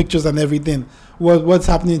have my own pictures and everything. What's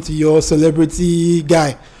happening to your celebrity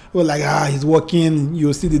guy? We're like, he's working.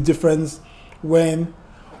 You'll see the difference when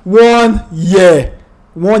 1 year,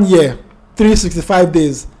 365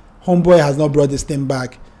 days, homeboy has not brought this thing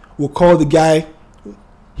back. We'll call the guy,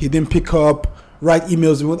 he didn't pick up, write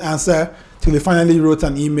emails, he won't answer. Till he finally wrote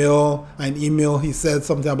an email. He said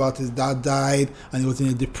something about his dad died and he was in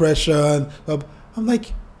a depression. I'm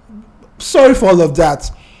like, sorry for all of that,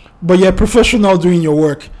 but you're a professional doing your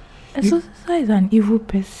work. So is an evil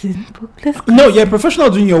person. No, you're a professional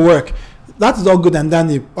doing your work. That is all good and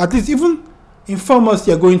dandy. At least even inform us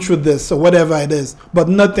you're going through this or whatever it is, but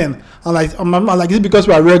nothing. I'm like, this because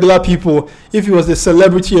we are regular people. If it was a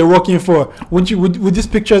celebrity you're working for, would these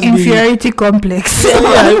pictures inferiority complex?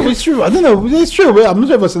 Yeah, it's true. I don't know. It's true. I'm not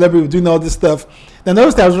sure if a celebrity doing all this stuff. Then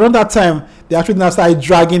obviously, around that time, they actually now started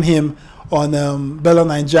dragging him on Bella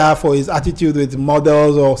Naija for his attitude with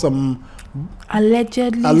models or some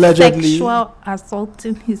allegedly sexual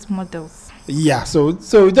assaulting his models. Yeah, so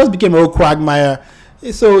it just became a whole quagmire.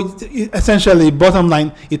 So essentially, bottom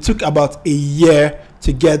line, it took about a year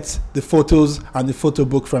to get the photos and the photo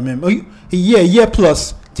book from him. A year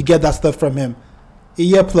plus to get that stuff from him. A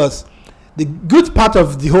year plus. The good part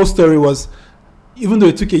of the whole story was, even though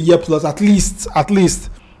it took a year plus, at least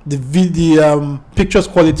the pictures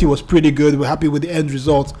quality was pretty good. We're happy with the end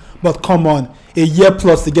result. But come on, a year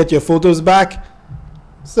plus to get your photos back.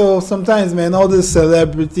 So sometimes, man, all these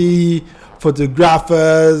celebrity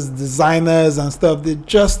photographers, designers and stuff, they're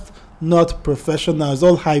just not professionals.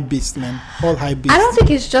 All high beast, man. All high beast. I don't think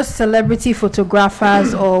it's just celebrity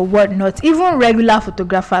photographers or whatnot. Even regular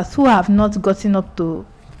photographers who have not gotten up to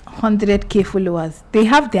 100k followers, they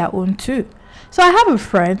have their own too. So I have a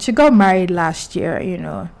friend, she got married last year,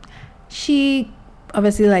 She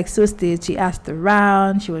obviously, like so staged, she asked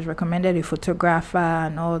around, she was recommended a photographer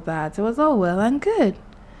and all that. It was all well and good.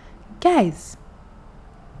 Guys,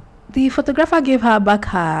 the photographer gave her back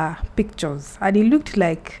her pictures, and it looked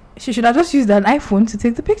like she should have just used an iPhone to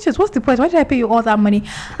take the pictures. What's the point? Why did I pay you all that money?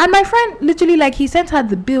 And my friend literally, like, he sent her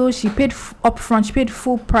the bill, she paid up front, she paid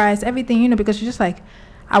full price, everything, because she's just like,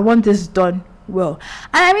 I want this done well.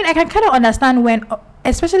 And I mean, I can kind of understand when,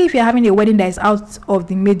 especially if you're having a wedding that is out of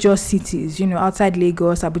the major cities, outside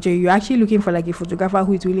Lagos, Abuja, you're actually looking for like a photographer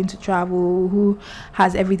who is willing to travel, who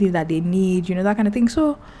has everything that they need, that kind of thing.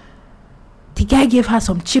 So the guy gave her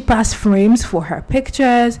some cheap ass frames for her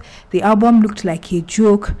pictures. The album looked like a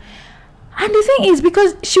joke. And the thing is,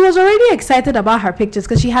 because she was already excited about her pictures,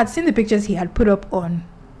 because she had seen the pictures he had put up on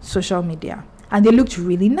social media, and they looked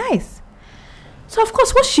really nice. So of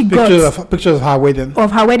course, what she got pictures of her wedding.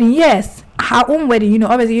 Of her wedding, yes, her own wedding.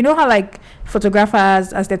 Obviously, how like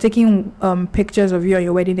photographers, as they're taking pictures of you on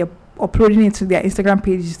your wedding, they're uploading it to their Instagram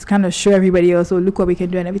page to kind of show everybody else, look what we can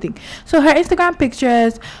do and everything. So her Instagram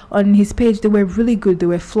pictures on his page, they were really good, they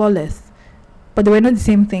were flawless, but they were not the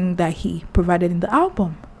same thing that he provided in the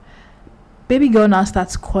album. Baby girl now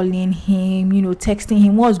starts calling him, texting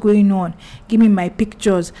him, what's going on? Give me my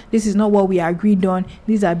pictures. This is not what we agreed on.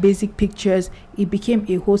 These are basic pictures. It became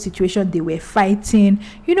a whole situation. They were fighting,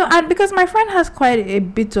 and because my friend has quite a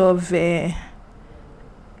bit of a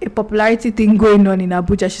popularity thing going on in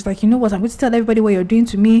Abuja, she's like, what, I'm going to tell everybody what you're doing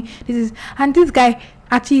to me. And this guy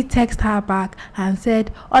actually texted her back and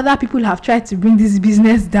said, other people have tried to bring this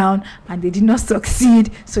business down and they did not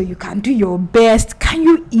succeed, so you can do your best. Can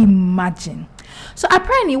you imagine? So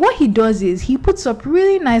apparently what he does is he puts up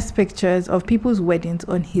really nice pictures of people's weddings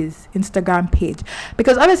on his Instagram page,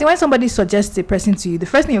 because obviously when somebody suggests a person to you, the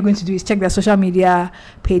first thing you're going to do is check their social media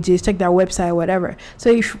pages, check their website, whatever. So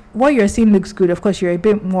if what you're seeing looks good, of course you're a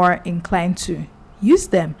bit more inclined to use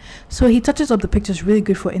them. So he touches up the pictures really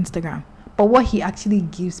good for Instagram, but what he actually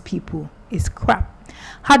gives people is crap.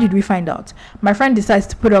 How did we find out? My friend decides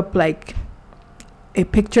to put up like a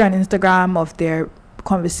picture on Instagram of their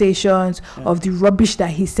conversations, of the rubbish that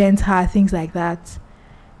he sent her, things like that.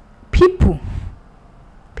 People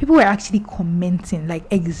were actually commenting like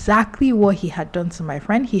exactly what he had done to my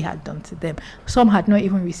friend, he had done to them. Some had not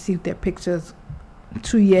even received their pictures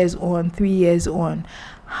 2 years on, 3 years on.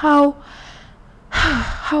 How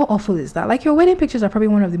awful is that? Like, your wedding pictures are probably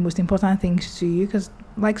one of the most important things to you, because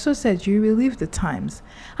like so said, you relive the times,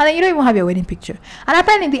 and then you don't even have your wedding picture. And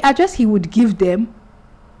apparently the address he would give them,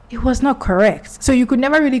 it was not correct. So you could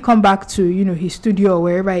never really come back to, his studio or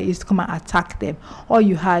wherever it is to come and attack them. All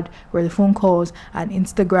you had were the phone calls and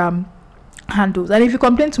Instagram handles. And if you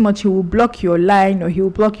complain too much, he will block your line or he will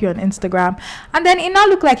block you on Instagram. And then it now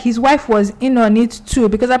looked like his wife was in on it too,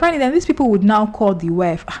 because apparently then these people would now call the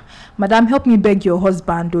wife, Madam, help me beg your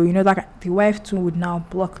husband, or that the wife too would now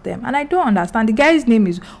block them. And I don't understand. The guy's name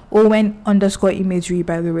is Owen_imagery,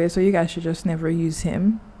 by the way, so you guys should just never use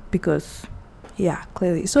him, because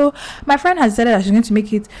clearly. So my friend has said that she's going to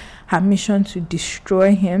make it her mission to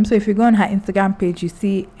destroy him. So if you go on her Instagram page, you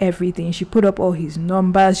see everything. She put up all his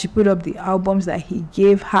numbers, she put up the albums that he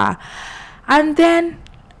gave her, and then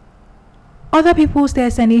other people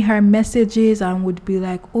start sending her messages and would be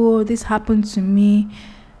like, oh, this happened to me.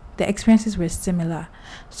 The experiences were similar.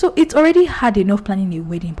 So it's already hard enough planning a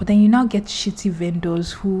wedding, but then you now get shitty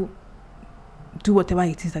vendors who do whatever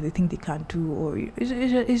it is that they think they can do, or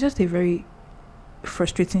it's just a very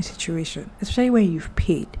frustrating situation, especially when you've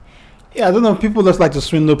paid. I don't know, people just like to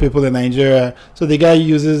swindle people in Nigeria. So the guy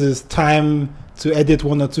uses his time to edit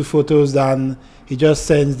 1 or 2 photos, then he just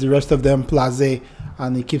sends the rest of them placé,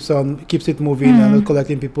 and he keeps it moving and not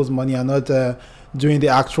collecting people's money and not doing the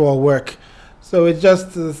actual work. So it's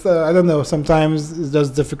just I don't know, sometimes it's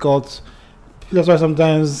just difficult. That's why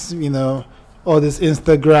sometimes all these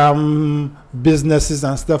Instagram businesses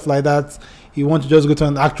and stuff like that, you want to just go to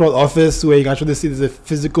an actual office where you can actually see there's a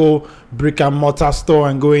physical brick and mortar store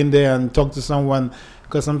and go in there and talk to someone,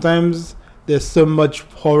 because sometimes there's so much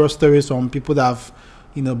horror stories from people that have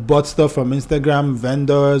bought stuff from Instagram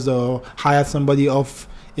vendors or hired somebody off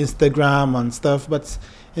Instagram and stuff. But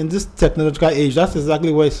in this technological age, that's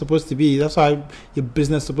exactly what it's supposed to be. That's why your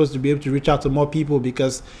business is supposed to be able to reach out to more people,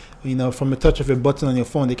 because from a touch of a button on your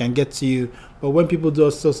phone they can get to you. But when people do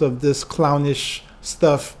all sorts of this clownish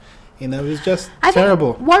stuff, it's just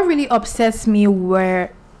terrible. What really upsets me were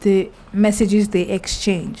the messages they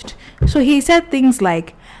exchanged. So he said things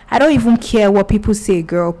like, I don't even care what people say,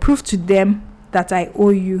 girl. Prove to them that I owe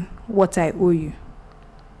you what I owe you.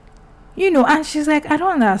 And she's like, I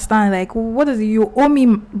don't understand. Like, what is it? You owe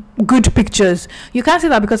me good pictures. You can't say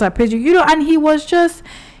that because I paid you. And he was just,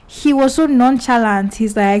 he was so nonchalant.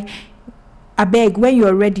 He's like, I beg, when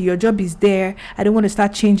you're ready, your job is there. I don't want to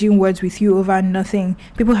start changing words with you over nothing.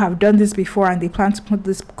 People have done this before and they plan to put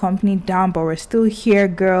this company down, but we're still here,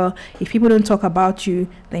 girl. If people don't talk about you,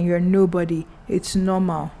 then you're nobody. It's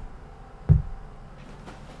normal.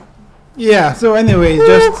 Yeah. So anyway,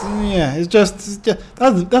 it's just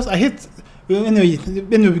that's I hate.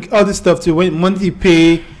 Anyway, all this stuff too. When monthly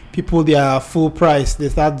pay people their full price, they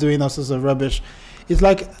start doing all sorts of rubbish. It's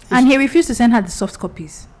like, and he refused to send her the soft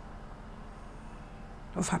copies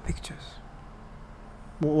of her pictures.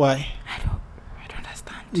 Why? I don't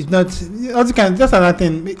understand. It's not also kind. That's another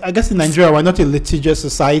thing. I guess in Nigeria we're not a litigious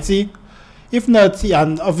society. If not,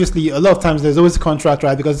 and obviously a lot of times there's always a contract,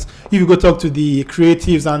 right? Because if you go talk to the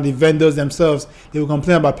creatives and the vendors themselves, they will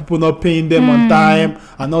complain about people not paying them on time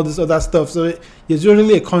and all this other stuff. So there's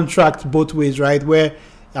usually a contract both ways, right? Where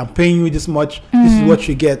I'm paying you this much, this is what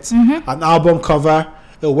you get. An album cover,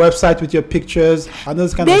 a website with your pictures, and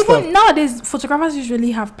those kind of stuff. Nowadays, photographers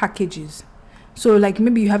usually have packages. So like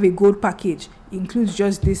maybe you have a gold package, includes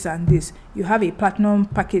just this and this. You have a platinum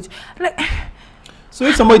package. Like, so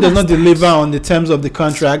if somebody does not deliver on the terms of the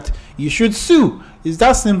contract, you should sue. It's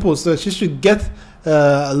that simple. So she should get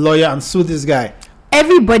a lawyer and sue this guy.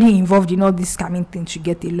 Everybody involved in all this scamming thing should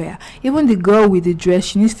get a lawyer. Even the girl with the dress,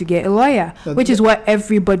 she needs to get a lawyer, which is what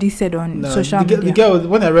everybody said on social media. The girl,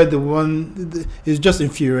 when I read the one, it's just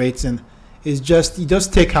infuriating. It's just, you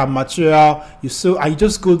just take her material, you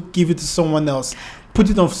just go give it to someone else. Put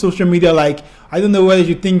it on social media. Like, I don't know whether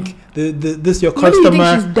you think this your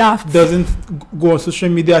customer doesn't go on social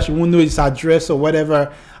media, she won't know his address or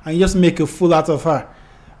whatever, and you just make a fool out of her.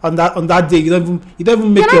 On that day, you don't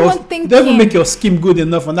even make your scheme good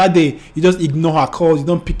enough. On that day, you just ignore her calls, you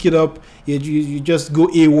don't pick it up, you just go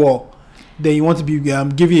AWOL. Then you want to be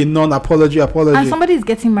give you a non-apology. And somebody is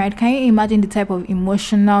getting married. Can you imagine the type of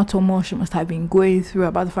emotional turmoil she must have been going through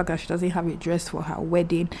about the fact that she doesn't have a dress for her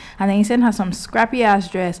wedding, and then you send her some scrappy ass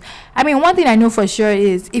dress? I mean, one thing I know for sure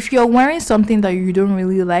is if you're wearing something that you don't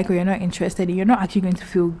really like or you're not interested in, you're not actually going to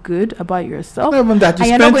feel good about yourself. Not even that.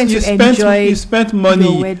 You spent money.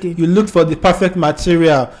 Your wedding. You looked for the perfect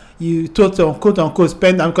material. You quote unquote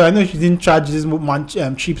spend. Because I know she didn't charge this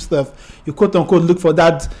cheap stuff. You quote unquote look for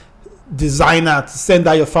that designer to send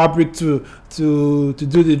out your fabric to do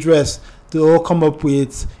the dress, to all come up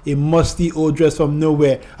with a musty old dress from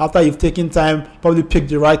nowhere after you've taken time, probably pick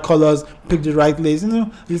the right colors, pick the right lace.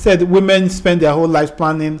 You said women spend their whole lives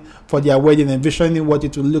planning for their wedding, envisioning what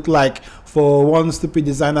it will look like, for one stupid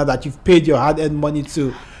designer that you've paid your hard-earned money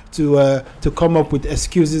to come up with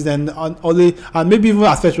excuses and maybe even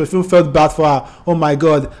at first we felt bad for her. Oh my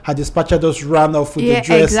God, her dispatcher just ran off with the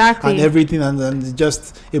dress and everything, and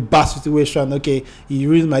just a bad situation. Okay, you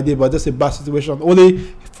ruined my day, but just a bad situation.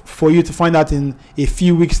 Only for you to find out in a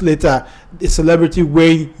few weeks later, a celebrity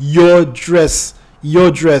wearing your dress,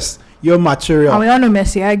 your material. And we all know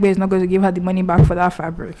Mercy Aigbe is not going to give her the money back for that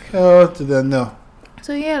fabric. Oh, to the no.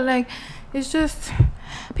 So yeah, like, it's just,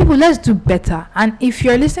 people, let's do better. And if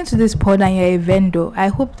you're listening to this pod and you're a vendor, I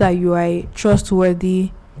hope that you are a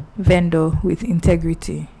trustworthy vendor with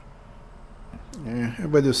integrity. Yeah,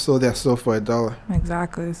 everybody sold their soul for $1.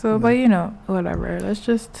 Exactly. So, but whatever. Let's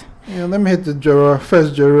just. Let me hit the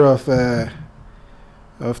first juror of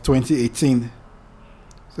 2018.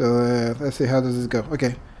 So let's see, how does this go?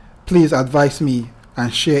 Okay, please advise me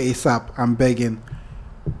and share ASAP. I'm begging.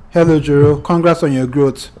 Hello, Juro. Congrats on your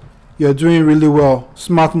growth. You're doing really well.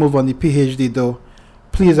 Smart move on the PhD though.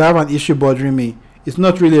 Please, I have an issue bothering me. It's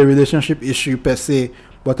not really a relationship issue per se,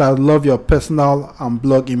 but I would love your personal and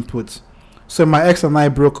blog input. So my ex and I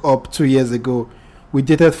broke up 2 years ago. We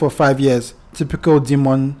dated for 5 years. Typical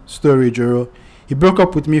demon story, Juro. He broke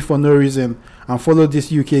up with me for no reason and followed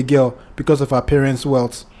this UK girl because of her parents'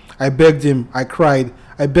 wealth. I begged him. I cried.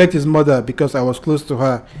 I begged his mother because I was close to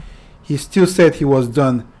her. He still said he was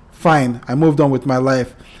done. Fine, I moved on with my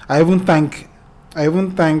life. I even thank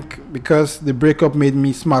because the breakup made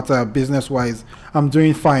me smarter business-wise. I'm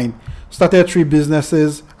doing fine. Started 3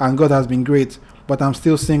 businesses and God has been great, but I'm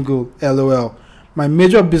still single, LOL. My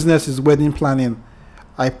major business is wedding planning.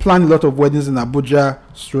 I plan a lot of weddings in Abuja,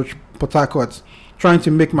 Port Harcourt, trying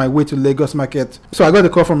to make my way to Lagos market. So I got a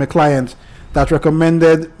call from a client that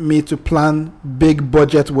recommended me to plan big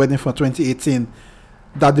budget wedding for 2018.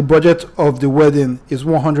 That the budget of the wedding is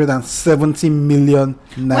 170 million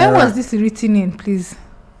naira. When was this written in, please?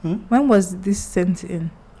 When was this sent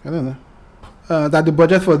in? I don't know. That the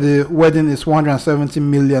budget for the wedding is 170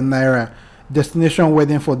 million naira. Destination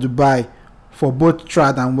wedding for Dubai, for both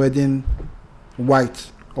trad and wedding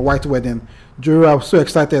white. a white wedding. Joro, I was so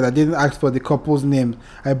excited I didn't ask for the couple's name.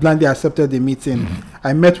 I blindly accepted the meeting.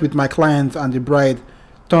 I met with my client and the bride.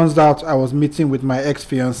 Turns out I was meeting with my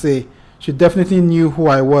ex-fiancée. She definitely knew who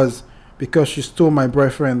I was because she stole my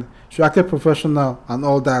boyfriend. She acted professional and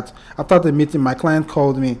all that. After the meeting, my client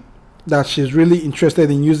called me that she's really interested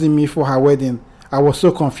in using me for her wedding. I was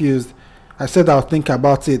so confused. I said I'll think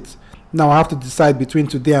about it. Now I have to decide between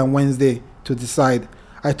today and Wednesday to decide.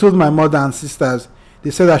 I told my mother and sisters.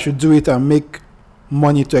 They said I should do it and make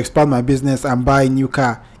money to expand my business and buy a new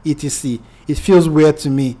car, etc. It feels weird to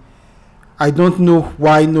me. I don't know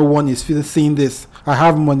why no one is seeing this. I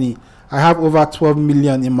have money. I have over 12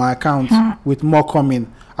 million in my account with more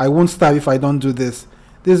coming. I won't starve if I don't do this.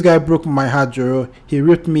 This guy broke my heart, Joro. He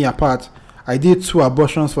ripped me apart. I did 2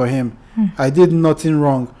 abortions for him. I did nothing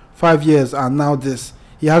wrong. 5 years and now this.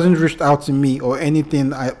 He hasn't reached out to me or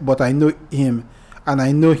anything, but I know him and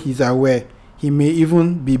I know he's aware. He may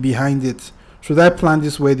even be behind it. Should I plan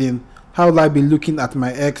this wedding? How will I be looking at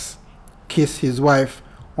my ex kiss his wife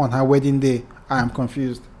on her wedding day? I am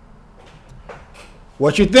confused.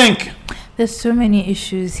 What you think? There's so many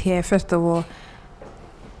issues here. First of all,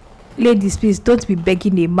 ladies, please don't be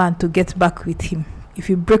begging a man to get back with him. If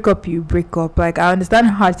you break up, you break up. Like, I understand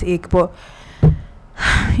heartache, but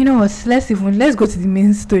you know what? Let's go to the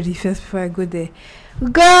main story first before I go there.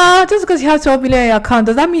 Girl, just because you have 12 million in your account,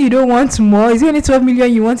 does that mean you don't want more? Is it only 12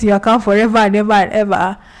 million you want in your account forever and ever and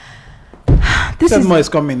ever? More is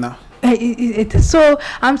coming now. So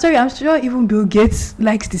I'm sorry, I'm sure even Bill Gates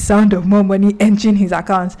likes the sound of more money entering his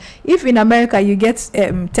account. If in America you get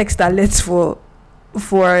text alerts for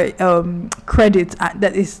credit,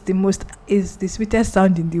 that is the sweetest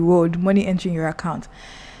sound in the world, money entering your account.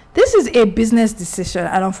 This is a business decision,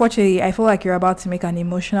 and unfortunately, I feel like you're about to make an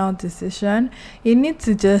emotional decision. You need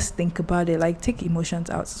to just think about it, like take emotions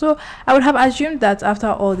out. So I would have assumed that after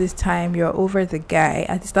all this time, you're over the guy.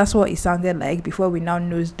 At least that's what it sounded like before we now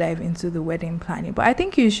nosedive into the wedding planning. But I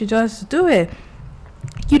think you should just do it.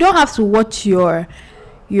 You don't have to watch your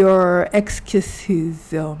ex kiss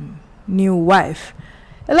his new wife.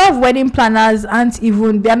 A lot of wedding planners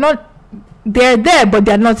they're there, but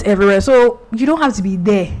they're not everywhere. So you don't have to be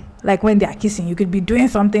there. Like when they are kissing, you could be doing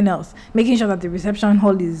something else, making sure that the reception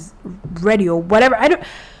hall is ready or whatever.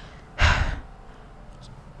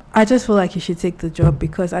 I just feel like you should take the job,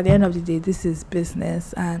 because at the end of the day, this is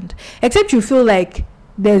business. And except you feel like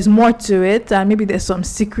there's more to it, and maybe there's some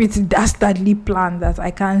secret dastardly plan that I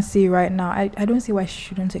can't see right now, I don't see why she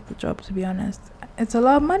shouldn't take the job, to be honest. It's a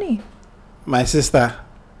lot of money. My sister,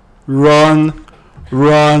 run,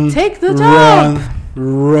 take the job,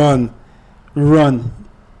 run.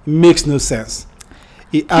 It makes no sense.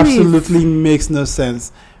 It absolutely makes no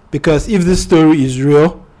sense, because if this story is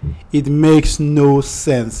real, it makes no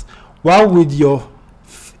sense. Why would your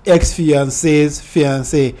ex-fiance's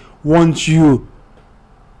fiancé want you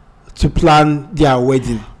to plan their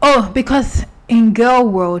wedding? Oh, because in girl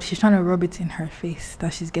world, she's trying to rub it in her face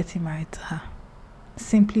that she's getting married to her.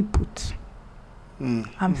 Simply put,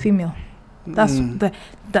 I'm female. That's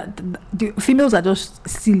the females are just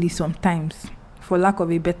silly sometimes, for lack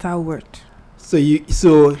of a better word. So you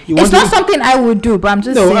want it's not something I would do, but I'm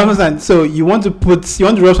just saying. I understand. So you want to rub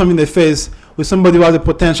something in the face with somebody who has the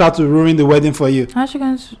potential to ruin the wedding for you. How she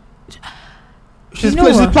can? She's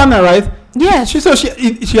the planner, right? Yes. She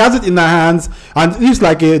has it in her hands, and it's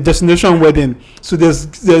like a destination wedding. So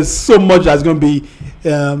there's so much that's going to be.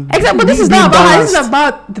 Exactly, but this is not about her. This is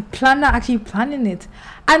about the planner actually planning it.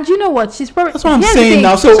 And you know what? She's probably. That's what I'm saying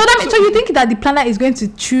now. So you think that the planner is going to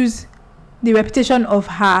choose the reputation of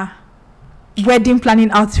her wedding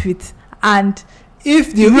planning outfit and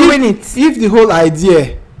ruin it? If the whole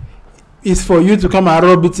idea is for you to come and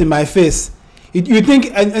rub it in my face, you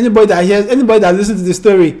think anybody that listens to the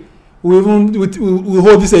story will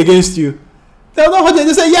hold this against you? They'll not hold it.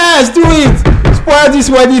 They say, yes, do it. Spoil this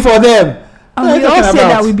wedding for them. And we all say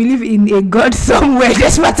that we believe in a God somewhere,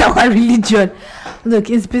 despite our religion.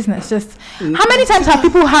 Look, it's business. Just how many times have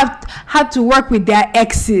people had to work with their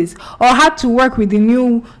exes, or had to work with the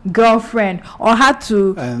new girlfriend, or had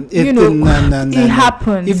to it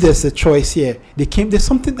happens. If there's a choice here, there's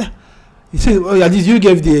something that you say. Oh, at least you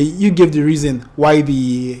gave the reason why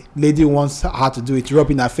the lady wants her to do it,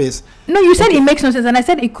 rub in her face. No, you said it makes no sense, and I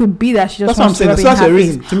said it could be that she just wants to rub in her face. That's a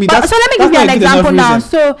reason to me. So let me give you an example now.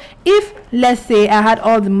 So if, let's say, I had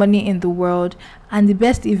all the money in the world, and the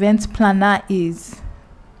best event planner is,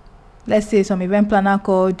 let's say, some event planner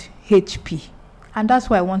called HP, and that's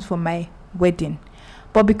what I want for my wedding.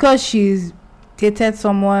 But because she's dated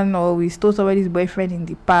someone, or we stole somebody's boyfriend in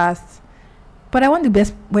the past, but I want the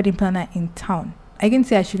best wedding planner in town, I can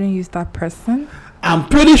say I shouldn't use that person. I'm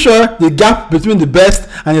pretty sure the gap between the best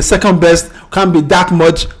and the second best can't be that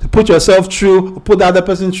much to put yourself through, or put the other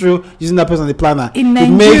person through using that person on the planner. In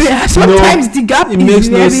Nigeria, sometimes the gap it is makes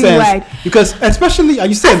no very sense wide. because, especially, as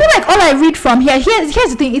you I said, feel like all I read from here's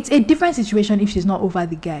the thing. It's a different situation if she's not over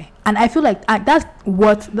the guy, and I feel like that's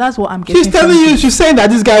what I'm getting. she's telling you, she's saying that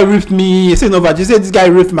this guy ripped me. Saying over, she said this guy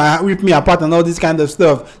ripped me apart and all this kind of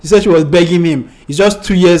stuff. She said she was begging him. It's just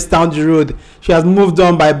 2 years down the road. She has moved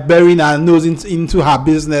on by burying her nose into her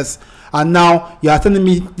business, and now you are telling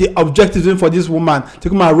me the objective for this woman to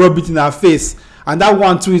come and rub it in her face. And that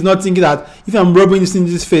one too is not thinking that if I'm rubbing this in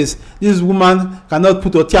this face, this woman cannot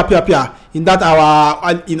put a tia in that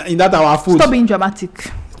our food. Stop being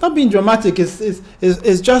dramatic. It's not being dramatic. It's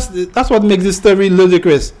just, that's what makes this story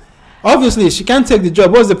ludicrous. Obviously, she can't take the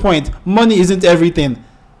job. What's the point? Money isn't everything.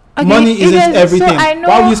 Okay, Money isn't everything. So I know,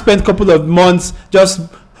 why would you spend a couple of months just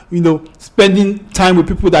spending time with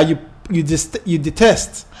people that you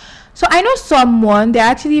detest? So I know someone, they're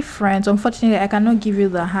actually friends. Unfortunately, I cannot give you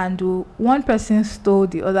the handle. One person stole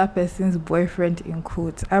the other person's boyfriend, in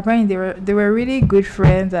quotes. Apparently they were really good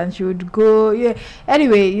friends, and she would go,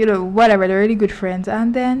 anyway, whatever, they're really good friends.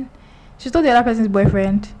 And then she stole the other person's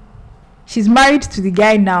boyfriend. She's married to the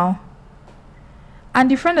guy now, and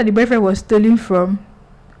the friend that the boyfriend was stolen from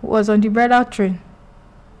was on the bridal train.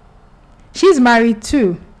 She's married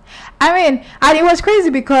too. I mean, and it was crazy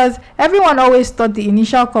because everyone always thought the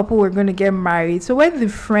initial couple were going to get married. So when the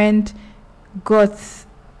friend got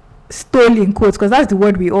stolen, quotes, because that's the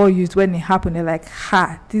word we all used when it happened, they're like,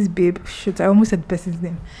 this babe, shoot, I almost said the person's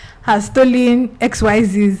name, has stolen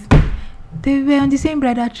XYZ's. They were on the same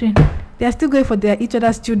bridal train. They are still going for each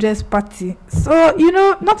other's children's party. So,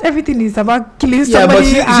 not everything is about killing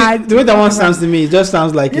somebody. Yeah, but the way that one sounds to me, it just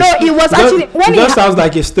sounds like... No, it was actually... It just sounds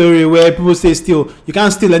like a story where people say steal. You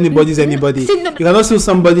can't steal anybody's anybody. You cannot steal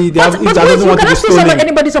somebody that doesn't want to be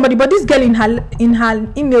stolen. Somebody, but this girl in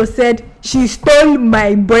her email said, she stole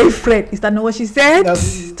my boyfriend. Is that not what she said?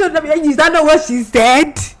 Is that not what she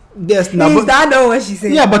said? Yes, no, is that not what she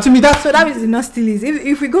said? Yeah, but to me that means it's not still is.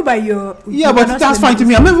 If we go by your but that's fine to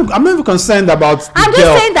me. I'm not even concerned about the I'm girl.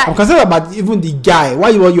 Just saying that I'm concerned about even the guy. Why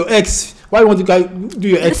you want your ex? Why you want to do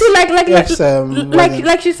your ex? See,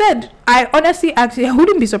 like she said, I honestly actually I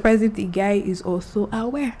wouldn't be surprised if the guy is also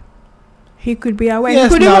aware. He could be aware.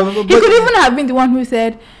 Yes, he could even have been the one who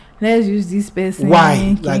said, let's use this person.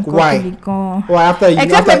 Why? Like why?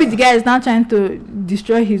 Except maybe the guy is now trying to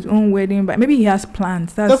destroy his own wedding, but maybe he has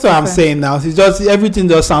plans. That's what I'm saying now. It's just everything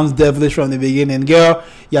just sounds devilish from the beginning. Girl,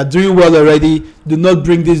 you're doing well already. Do not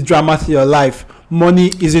bring this drama to your life.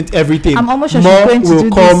 Money isn't everything. I'm almost sure more she's going will to do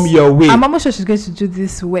come this. your way. I'm almost sure she's going to do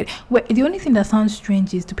this wedding. The only thing that sounds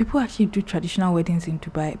strange is, do people actually do traditional weddings in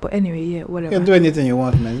Dubai? But anyway, whatever. You can do anything you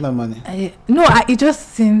want, man. It's not money. It just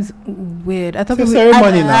seems weird. I thought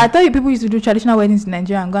people used to do traditional weddings in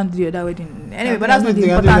Nigeria and go and do the other wedding. Anyway, but that's not the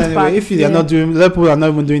important part. If they're not doing, people are not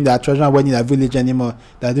even doing that traditional wedding in their village anymore.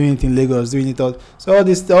 They're doing it in Lagos, doing it all. So all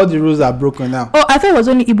the rules are broken now. Oh, I thought it was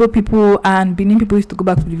only Igbo people and Benin people used to go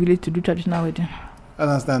back to the village to do traditional wedding. I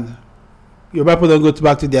understand. Your people don't go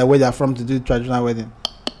back to where they're from to do traditional wedding.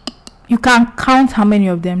 You can count how many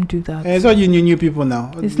of them do that. It's all you new people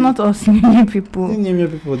now. It's not us new people. New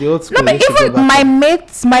people, the old school. No, but even my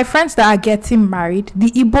mates, my friends that are getting married, the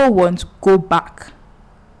Igbo ones go back.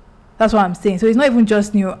 That's what I'm saying. So it's not even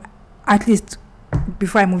just new. At least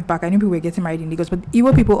before I moved back, I knew people were getting married in Lagos, but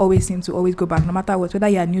Igbo people always seem to always go back, no matter what. Whether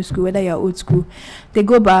you're new school, whether you're old school, they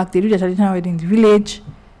go back. They do their traditional wedding in the village.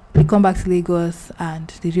 They come back to Lagos and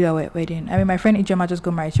they do their wedding. I mean, my friend Ijema just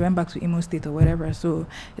got married. She went back to Imo State or whatever. So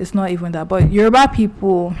it's not even that. But Yoruba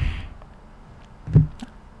people,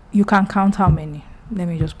 you can count how many. Let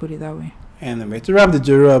me just put it that way. Anyway, to wrap the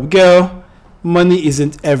jury up, girl, money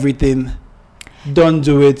isn't everything. Don't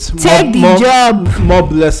do it. Take the job. More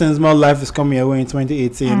blessings, more life is coming your way in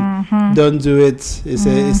 2018. Mm-hmm. Don't do it.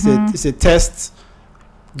 It's a test.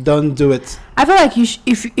 Don't do it. I feel like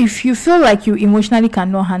if you feel like you emotionally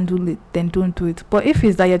cannot handle it, then don't do it. But if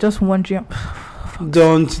it's that you're just wondering,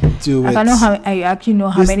 don't do it. I actually know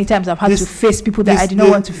how many times I've had to face people that I did not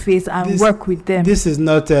want to face and work with them. This is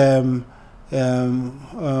not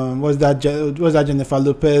what's that Jennifer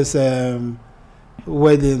Lopez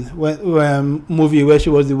wedding movie where she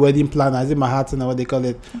was the wedding planner. Is it Manhattan or what they call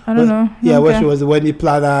it? I don't know. Yeah, where she was the wedding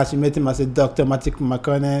planner. She met him as a doctor, Matthew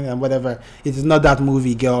McConaughey and whatever. It is not that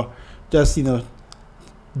movie, girl. Just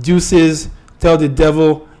deuces. Tell the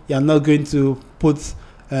devil you're not going to put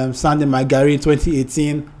sand in my Gary in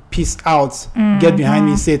 2018. Peace out. Mm-hmm. Get behind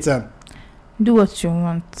me, Satan. Do what you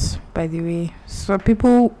want, by the way. So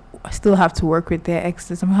people still have to work with their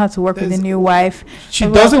exes. Some have to work with the new wife. She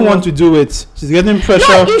doesn't want to do it. She's getting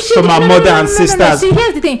pressure from her mother and sisters. No. See,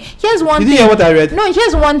 here's the thing. Here's one thing. Did you hear what I read? No,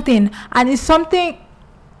 here's one thing. And it's something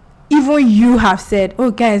even you have said.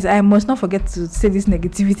 Oh, guys, I must not forget to say this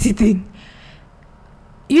negativity thing.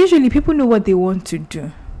 Usually, people know what they want to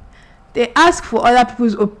do. They ask for other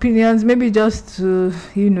people's opinions, maybe just to,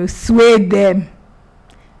 sway them.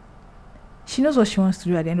 She knows what she wants to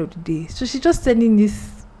do at the end of the day. So she's just sending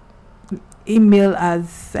this email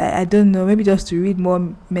as, I don't know, maybe just to read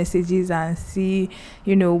more messages and see,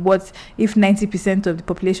 what if 90% of the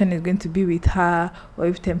population is going to be with her, or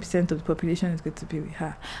if 10% of the population is going to be with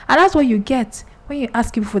her. And that's what you get when you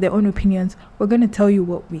ask people for their own opinions. We're going to tell you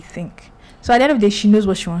what we think. So at the end of the day, she knows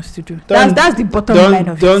what she wants to do. That's the bottom line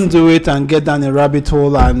of it. Don't do it and get down a rabbit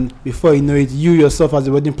hole, and before you know it, you yourself as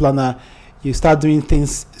a wedding planner, you start doing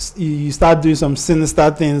things, you start doing some sinister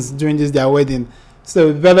things during their wedding.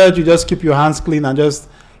 So better you just keep your hands clean and just,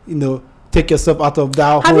 take yourself out of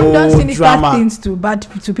that have whole done sinister drama. Things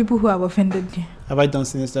to people who have offended you? Have I done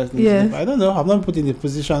sinister things? Yes. I don't know. I've not put in a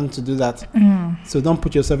position to do that. So don't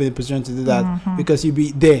put yourself in a position to do that, because you'll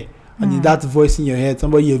be there. And in that voice in your head,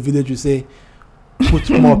 somebody in your village will say, put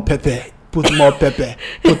more pepper, put more pepper,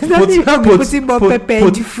 put more pepper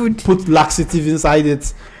in the food. Put laxative inside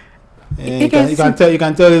it. You can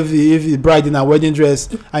tell if the bride in a wedding dress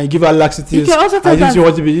and you give her laxatives. You can also tell if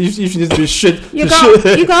she needs to be shit. You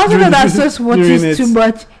can also tell that Sos watches too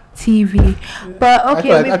much TV. But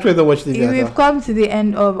okay, I actually don't watch TV. We've come to the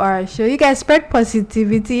end of our show. You guys spread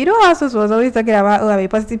positivity. You know how Sos was always talking about, I'm a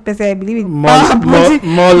positive person, I believe in more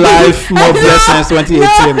life, more blessings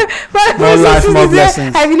 2018. More life, more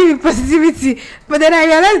blessings. I believe in positivity. But then I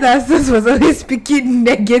realized that Sos was always speaking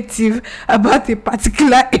negative about a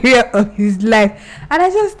particular area of his life. And I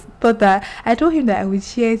just thought that I told him that I would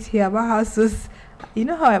share it here about how Sos, you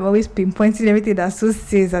know how I'm always pinpointing everything that Sos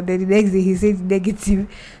says, and then the next day he says negative.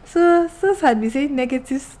 So Sos had been saying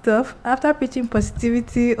negative stuff after preaching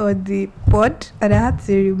positivity on the pod, and I had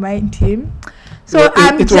to remind him. So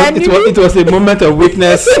it was a moment of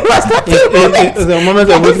weakness. It was a moment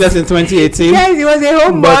of weakness in 2018. Guys, it was a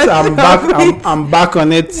whole month. But I'm back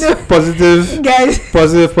on it. No. Positive. Guys.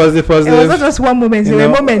 Positive. It was not just one moment. There were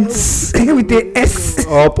moments with the S.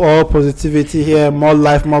 All positivity here. More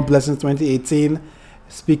life, more blessings 2018.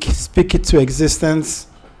 Speak it to existence.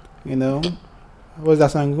 What's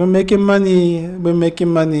that song? We're making money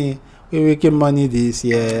this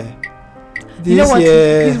year. You know what?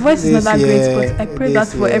 His voice is not that great, but I pray that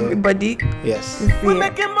for everybody. Yes. We're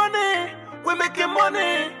making money. We're making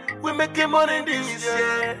money. We're making money this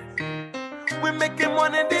year. We're making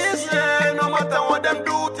money this year. No matter what them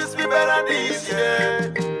do, this be better this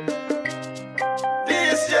year.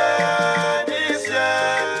 This year. This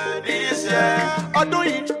year. This year. I do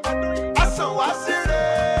it.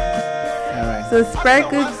 So spread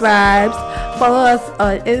good vibes. Follow us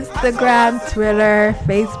on Instagram, Twitter,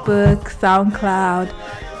 Facebook, SoundCloud,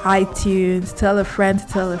 iTunes. Tell a friend to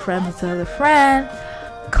tell a friend to tell a friend.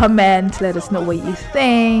 Comment, let us know what you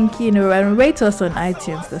think, and rate us on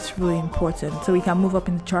iTunes. That's really important so we can move up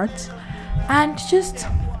in the charts. And just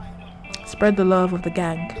spread the love of the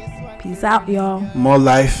gang. Peace out, y'all. More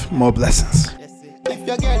life, more blessings. If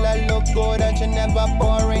your girl look good and she never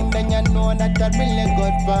boring, then you know that a really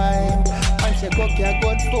good vibe. And she cook your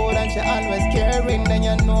good food and she always caring, then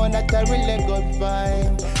you know that a really good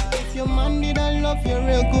vibe. If your man didn't love you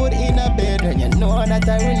real good in a bed, then you know that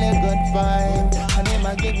a really good vibe. And him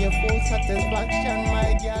I give you full satisfaction,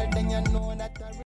 my girl, then you know that